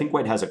I said, I think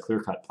white has a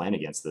clear-cut plan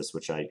against this,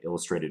 which I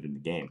illustrated in the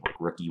game. Like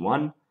rook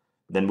e1,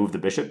 then move the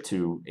bishop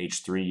to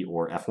h3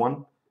 or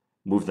f1,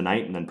 move the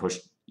knight, and then push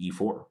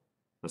e4.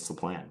 That's the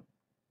plan.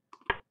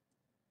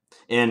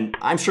 And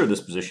I'm sure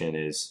this position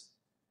is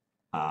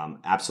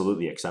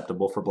absolutely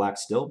acceptable for black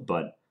still,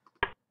 but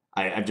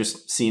I've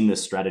just seen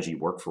this strategy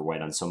work for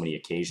white on so many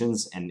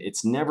occasions, and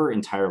it's never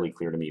entirely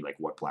clear to me like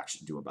what black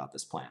should do about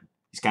this plan.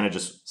 He's kind of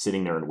just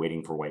sitting there and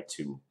waiting for white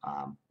to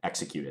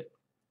execute it.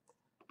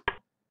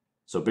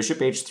 So bishop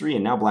h3,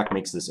 and now black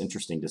makes this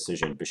interesting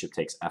decision. Bishop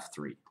takes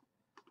f3.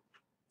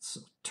 Let's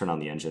turn on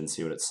the engine,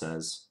 see what it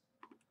says.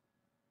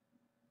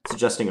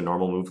 Suggesting a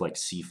normal move like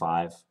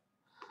c5.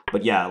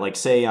 But yeah, like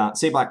say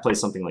black plays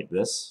something like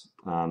this.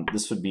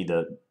 This would be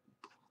the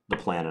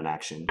plan in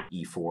action,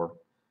 e4.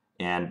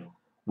 And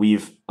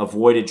we've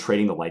avoided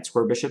trading the light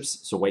square bishops,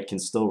 so white can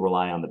still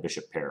rely on the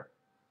bishop pair.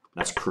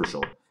 That's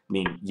crucial. I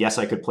mean, yes,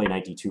 I could play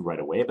knight d2 right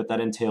away, but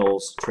that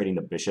entails trading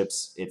the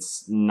bishops.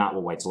 It's not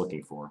what white's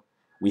looking for.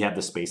 We have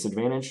the space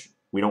advantage.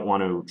 We don't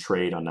want to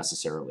trade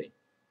unnecessarily.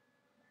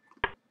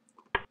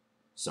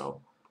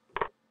 So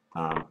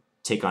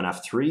take on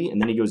f3,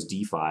 and then he goes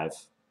d5.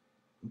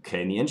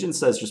 Okay, and the engine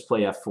says just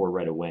play f4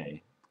 right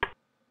away.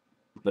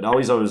 But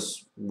always I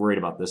was worried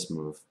about this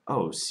move.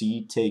 Oh,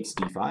 c takes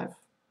d5?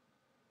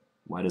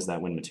 Why does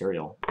that win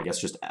material? I guess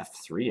just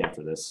f3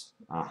 after this.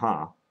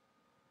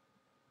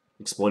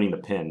 Exploiting the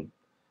pin.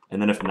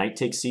 And then if knight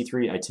takes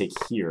c3, I take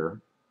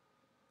here.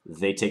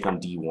 They take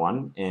on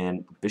d1,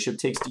 and bishop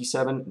takes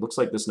d7. Looks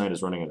like this knight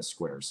is running out of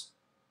squares.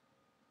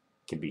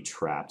 Can be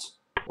trapped.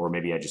 Or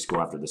maybe I just go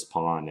after this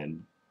pawn,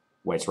 and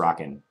white's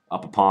rocking.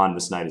 Up a pawn,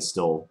 this knight is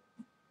still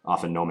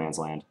off in no man's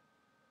land.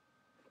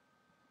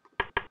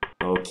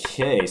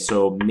 Okay,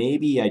 so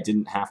maybe I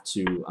didn't have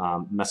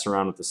to mess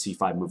around with the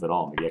c5 move at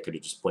all. Maybe I could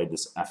have just played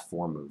this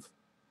f4 move.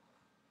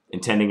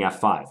 Intending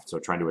f5, so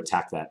trying to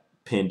attack that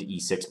pinned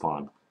e6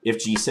 pawn. If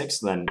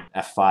g6, then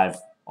f5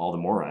 all the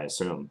more, I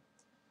assume.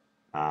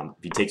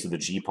 If he takes with the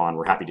g pawn,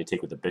 we're happy to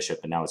take with the bishop,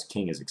 and now his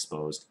king is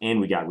exposed, and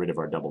we got rid of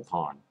our double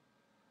pawn.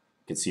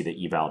 You can see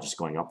the eval just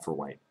going up for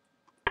white.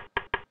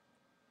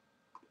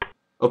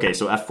 Okay,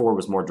 so f4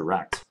 was more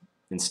direct.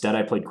 Instead,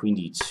 I played queen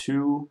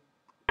d2,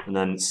 and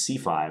then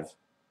c5.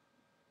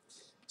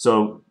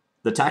 So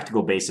the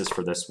tactical basis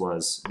for this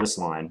was this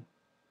line,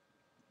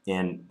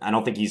 and I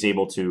don't think he's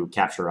able to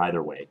capture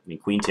either way. I mean,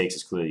 queen takes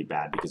is clearly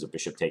bad because of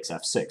bishop takes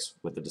f6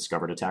 with the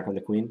discovered attack on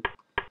the queen.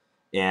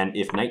 And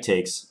if knight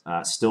takes,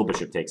 still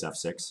bishop takes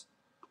f6,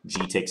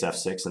 g takes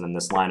f6, and then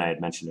this line I had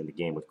mentioned in the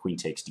game with queen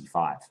takes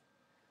d5.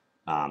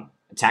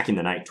 Attacking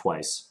the knight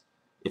twice.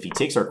 If he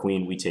takes our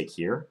queen, we take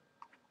here.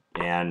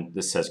 And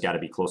this has got to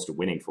be close to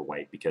winning for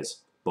white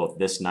because both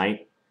this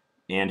knight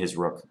and his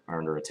rook are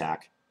under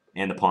attack.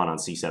 And the pawn on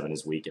c7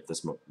 is weak if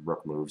this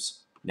rook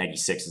moves. Knight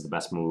e6 is the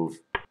best move.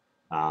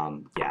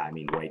 Yeah, I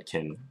mean, white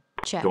can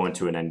go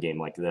into an endgame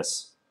like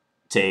this.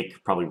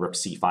 Take probably rook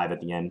c5 at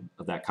the end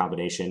of that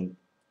combination.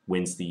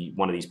 Wins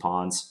one of these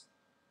pawns.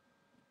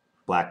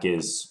 Black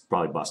is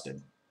probably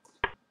busted.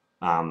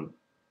 So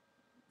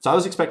I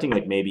was expecting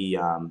like maybe,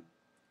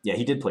 yeah,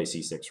 he did play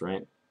c6,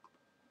 right?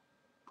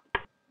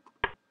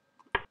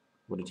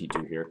 What did he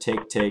do here?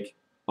 Take, take.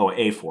 Oh,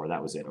 a4,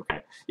 that was it,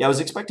 okay. Yeah, I was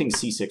expecting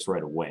c6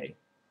 right away.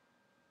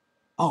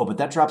 Oh, but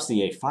that drops the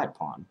a5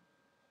 pawn.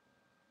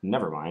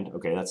 Never mind.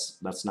 Okay,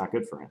 that's not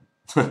good for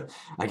him.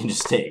 I can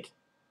just take.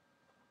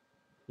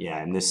 Yeah,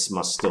 and this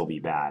must still be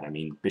bad. I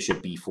mean,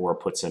 bishop b4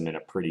 puts him in a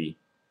pretty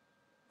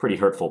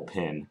hurtful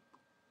pin.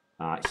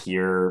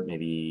 Here,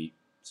 maybe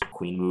some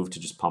queen move to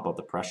just pump up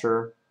the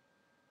pressure.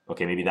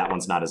 Okay, maybe that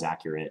one's not as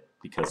accurate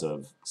because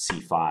of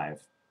c5.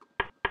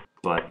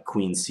 But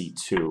queen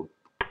c2.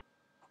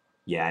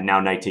 Yeah, and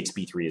now knight takes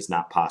b3 is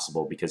not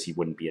possible because he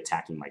wouldn't be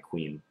attacking my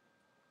queen.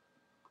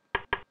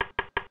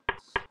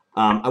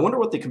 I wonder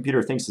what the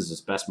computer thinks is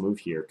his best move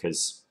here,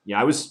 because, yeah,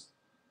 I was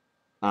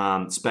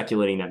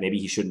speculating that maybe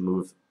he shouldn't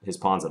move his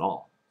pawns at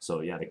all.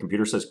 So, yeah, the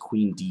computer says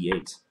queen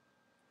d8.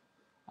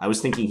 I was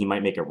thinking he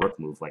might make a rook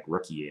move, like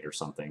rook e8 or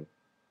something.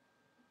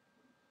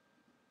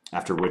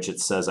 After which it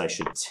says I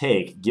should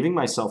take, giving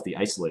myself the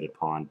isolated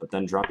pawn, but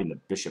then dropping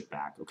the bishop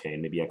back. Okay,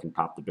 and maybe I can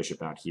pop the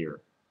bishop out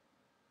here.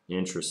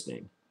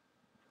 Interesting.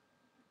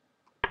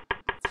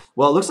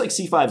 Well, it looks like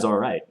c5's all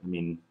right. I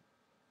mean,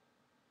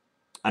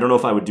 I don't know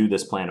if I would do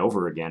this plan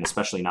over again,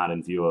 especially not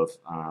in view of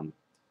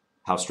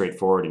how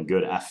straightforward and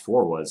good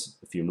f4 was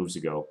a few moves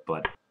ago,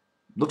 but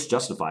looks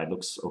justified,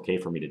 looks okay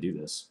for me to do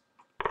this.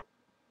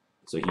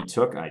 So he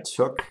took, I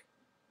took,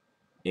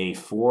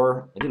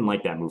 a4. I didn't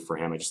like that move for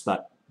him. I just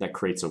thought that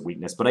creates a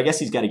weakness, but I guess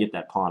he's got to get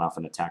that pawn off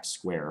an attack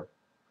square.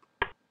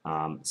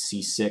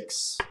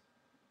 C6,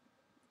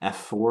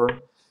 f4.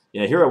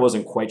 Yeah, here I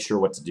wasn't quite sure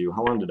what to do.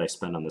 How long did I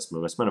spend on this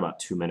move? I spent about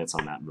 2 minutes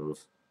on that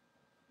move.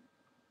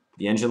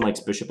 The engine likes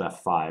bishop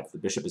f5. The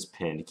bishop is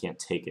pinned. He can't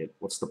take it.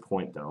 What's the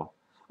point, though?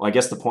 Well, I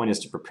guess the point is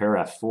to prepare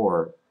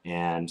f4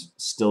 and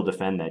still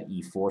defend that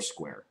e4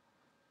 square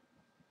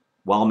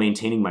while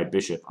maintaining my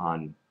bishop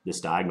on this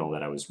diagonal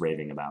that I was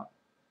raving about.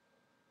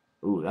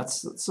 Ooh,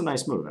 that's a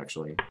nice move,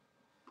 actually.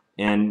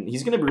 And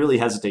he's going to really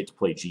hesitate to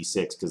play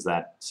g6 because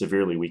that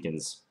severely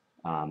weakens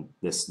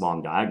this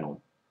long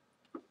diagonal.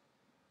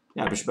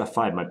 Yeah, bishop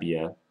f5 might be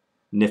a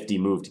nifty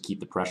move to keep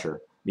the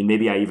pressure. I mean,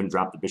 maybe I even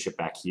drop the bishop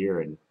back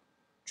here and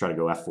try to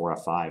go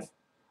f4, f5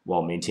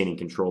 while maintaining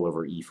control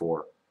over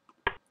e4.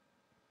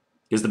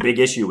 Because the big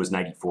issue was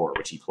knight e4,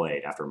 which he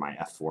played after my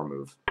f4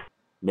 move.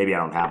 Maybe I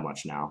don't have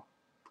much now.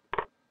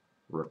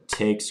 Rook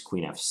takes,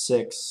 queen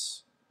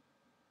f6.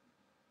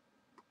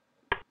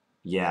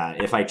 Yeah,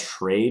 if I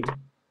trade,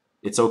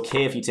 it's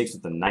okay if he takes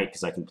with the knight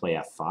because I can play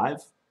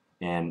f5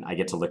 and I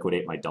get to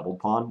liquidate my doubled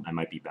pawn. I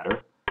might be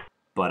better.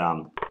 But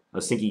I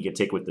was thinking he could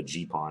take with the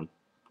g pawn.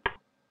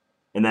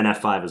 And then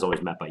f5 is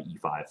always met by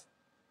e5.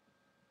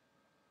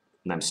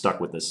 And I'm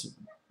stuck with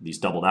these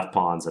doubled f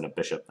pawns and a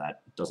bishop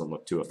that doesn't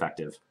look too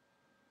effective.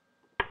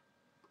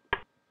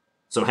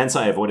 So hence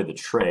I avoided the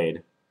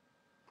trade.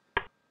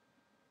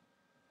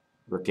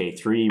 Rook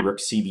a3, rook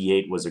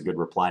cb8 was a good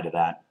reply to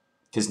that.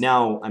 Because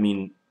now, I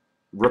mean,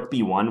 rook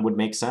b1 would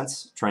make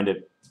sense, trying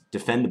to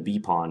defend the b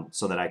pawn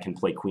so that I can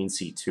play queen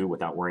c2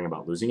 without worrying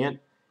about losing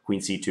it. Queen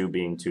c2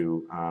 being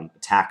to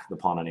attack the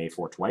pawn on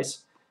a4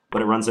 twice.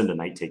 But it runs into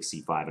knight takes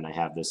c5, and I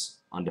have this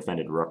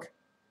undefended rook.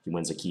 He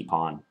wins a key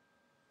pawn.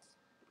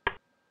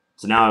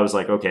 So now I was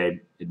like,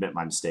 okay, admit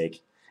my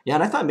mistake. Yeah,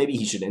 and I thought maybe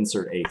he should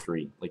insert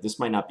a3. Like, this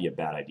might not be a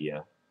bad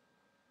idea.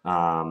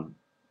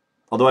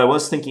 Although I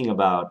was thinking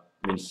about,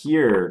 I mean,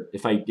 here,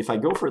 if I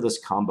go for this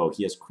combo,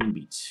 he has queen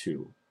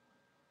b2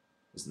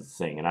 is the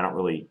thing, and I don't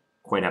really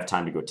quite have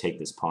time to go take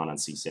this pawn on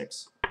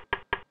c6.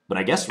 But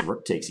I guess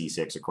rook takes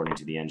e6, according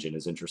to the engine,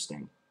 is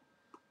interesting.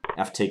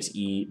 F takes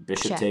e,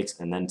 bishop takes,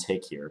 and then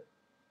take here.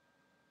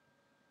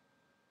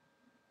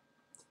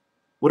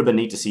 Would have been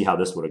neat to see how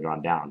this would have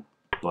gone down.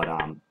 But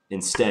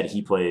instead,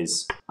 he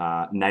plays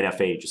knight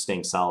f8, just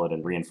staying solid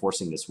and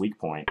reinforcing this weak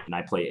point, and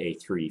I play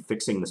a3,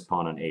 fixing this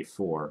pawn on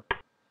a4.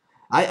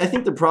 I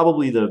think that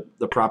probably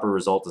the proper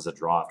result is a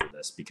draw after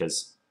this,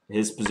 because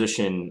his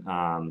position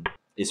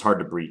is hard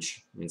to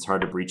breach. I mean, it's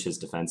hard to breach his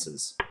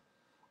defenses.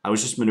 I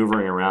was just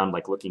maneuvering around,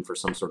 like looking for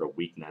some sort of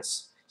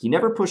weakness. He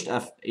never pushed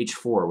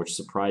h4, which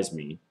surprised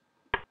me.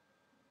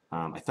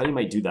 I thought he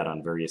might do that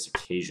on various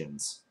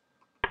occasions.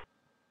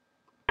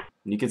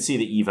 And you can see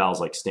the evals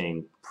like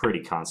staying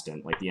pretty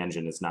constant. Like the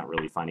engine is not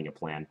really finding a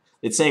plan.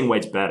 It's saying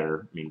white's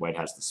better. I mean, white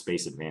has the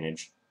space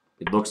advantage.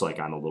 It looks like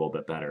I'm a little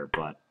bit better,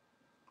 but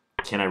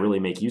can I really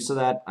make use of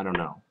that? I don't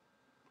know.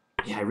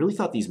 Yeah, I really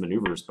thought these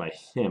maneuvers by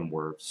him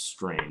were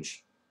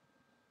strange.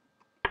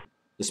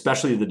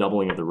 Especially the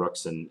doubling of the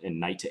rooks and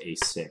knight to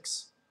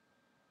a6.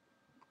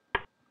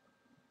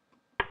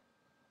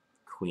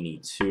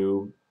 Queen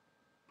e2.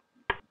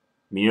 I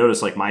mean, you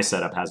notice like my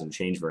setup hasn't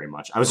changed very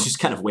much. I was just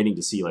kind of waiting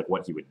to see like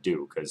what he would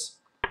do because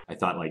I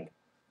thought like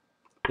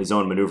his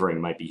own maneuvering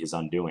might be his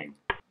undoing.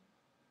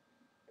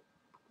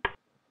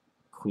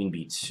 Queen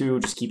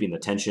b2, just keeping the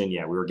tension.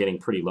 Yeah, we were getting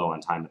pretty low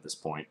on time at this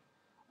point.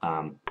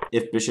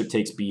 If bishop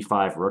takes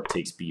b5, rook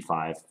takes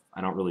b5,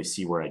 I don't really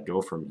see where I'd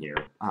go from here.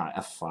 Ah,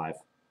 f5.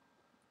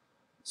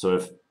 So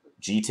if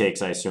g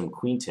takes, I assume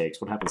queen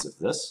takes. What happens if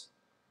this?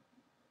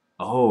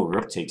 Oh,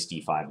 rook takes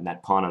d5, and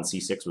that pawn on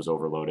c6 was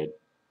overloaded.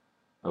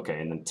 Okay,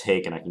 and then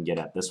take, and I can get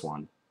at this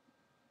one.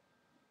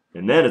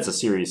 And then it's a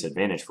serious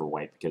advantage for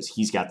white because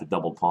he's got the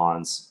double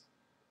pawns.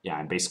 Yeah,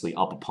 I'm basically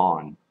up a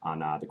pawn on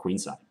the queen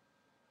side.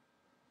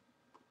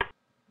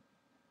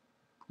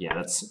 Yeah,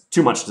 that's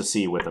too much to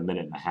see with a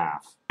minute and a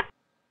half.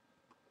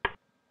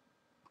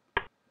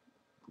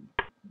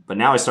 But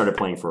now I started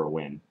playing for a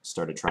win.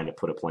 Started trying to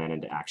put a plan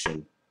into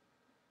action.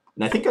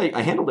 And I think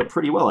I handled it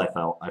pretty well,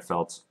 I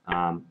felt.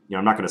 I'm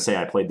not going to say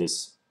I played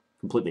this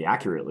completely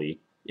accurately.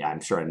 Yeah, I'm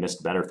sure I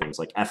missed better things.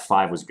 Like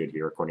f5 was good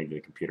here, according to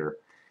the computer.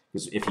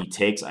 Because if he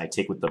takes, I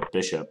take with the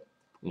bishop.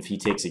 And if he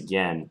takes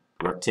again,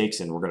 rook takes,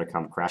 and we're going to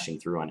come crashing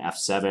through on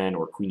f7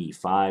 or queen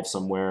e5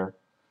 somewhere.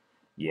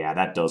 Yeah,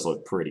 that does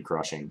look pretty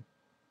crushing.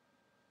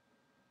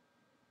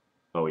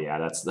 Oh yeah,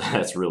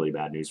 that's really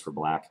bad news for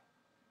black.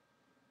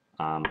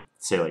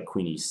 Say like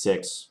queen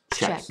e6,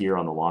 check here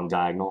on the long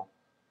diagonal.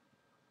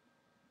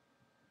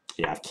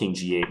 Yeah, if king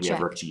g8, we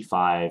have rook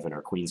g5, and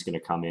our queen's going to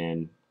come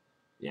in.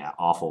 Yeah,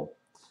 awful.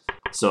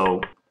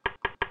 So,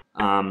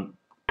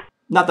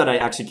 not that I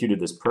executed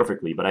this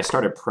perfectly, but I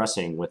started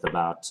pressing with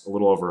about a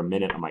little over a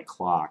minute on my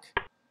clock,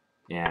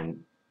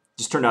 and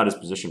just turned out his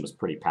position was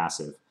pretty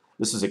passive.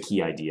 This is a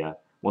key idea.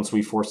 Once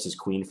we forced his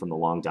queen from the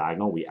long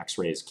diagonal, we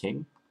x-ray his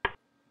king.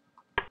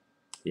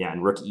 Yeah,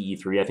 and rook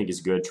e3 I think is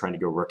good, trying to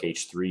go rook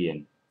h3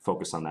 and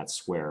focus on that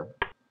square.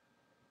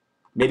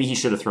 Maybe he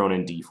should have thrown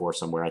in d4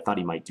 somewhere. I thought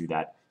he might do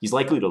that. He's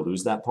likely to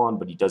lose that pawn,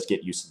 but he does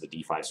get used to the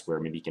d5 square.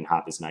 Maybe he can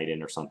hop his knight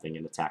in or something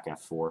and attack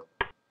f4.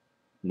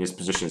 And his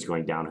position is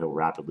going downhill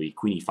rapidly.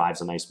 Queen e5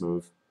 is a nice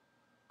move.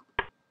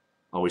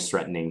 Always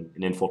threatening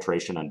an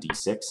infiltration on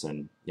d6,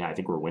 and yeah, I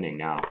think we're winning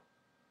now.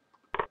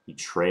 He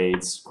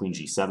trades. Queen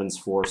g7's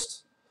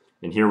forced.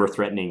 And here we're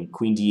threatening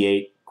queen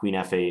d8, queen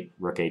f8,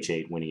 rook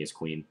h8, winning his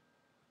queen.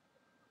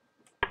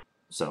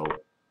 So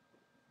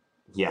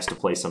he has to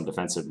play some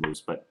defensive moves,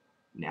 but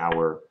now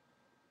we're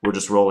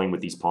just rolling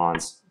with these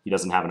pawns. He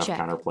doesn't have enough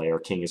counterplay. Our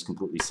king is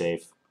completely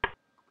safe.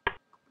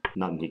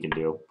 Nothing he can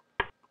do.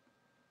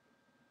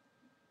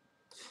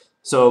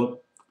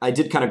 So I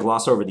did kind of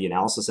gloss over the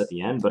analysis at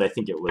the end, but I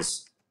think it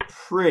was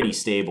pretty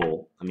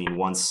stable. I mean,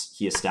 once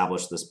he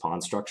established this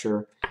pawn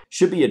structure,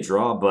 should be a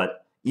draw,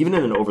 but even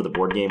in an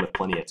over-the-board game with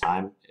plenty of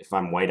time, if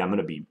I'm white, I'm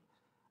gonna be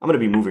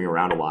moving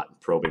around a lot and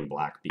probing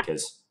black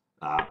because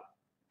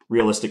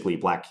realistically,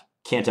 black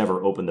can't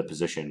ever open the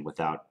position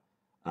without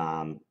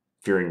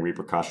fearing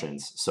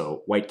repercussions.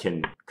 So white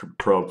can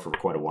probe for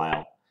quite a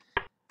while.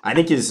 I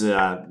think his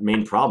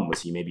main problem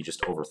was he maybe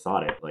just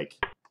overthought it. Like,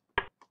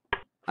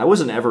 I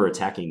wasn't ever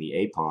attacking the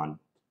A pawn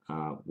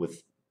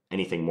with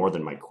anything more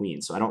than my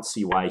queen, so I don't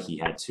see why he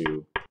had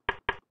to.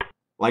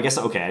 Well, I guess,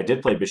 okay, I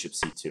did play bishop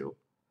c2.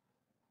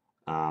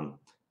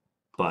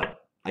 But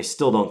I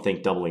still don't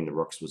think doubling the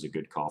rooks was a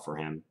good call for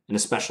him, and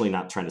especially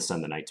not trying to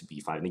send the knight to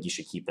b5. I think he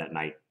should keep that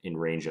knight in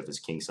range of his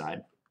king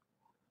side.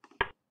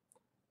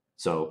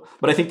 So,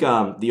 but I think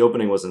the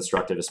opening was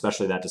instructive,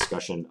 especially that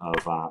discussion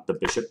of the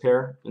bishop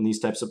pair in these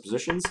types of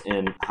positions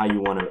and how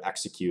you want to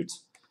execute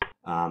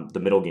the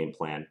middle game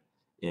plan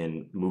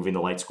in moving the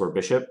light square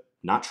bishop,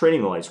 not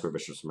trading the light square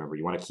bishops, remember.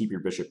 You want to keep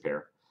your bishop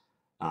pair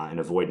and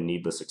avoid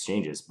needless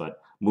exchanges, but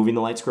moving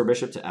the light square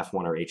bishop to f1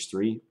 or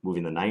h3,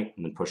 moving the knight,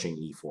 and then pushing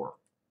e4.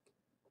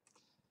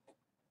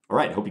 All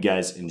right, hope you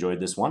guys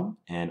enjoyed this one,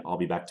 and I'll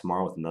be back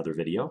tomorrow with another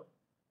video.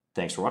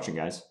 Thanks for watching,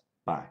 guys.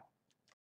 Bye.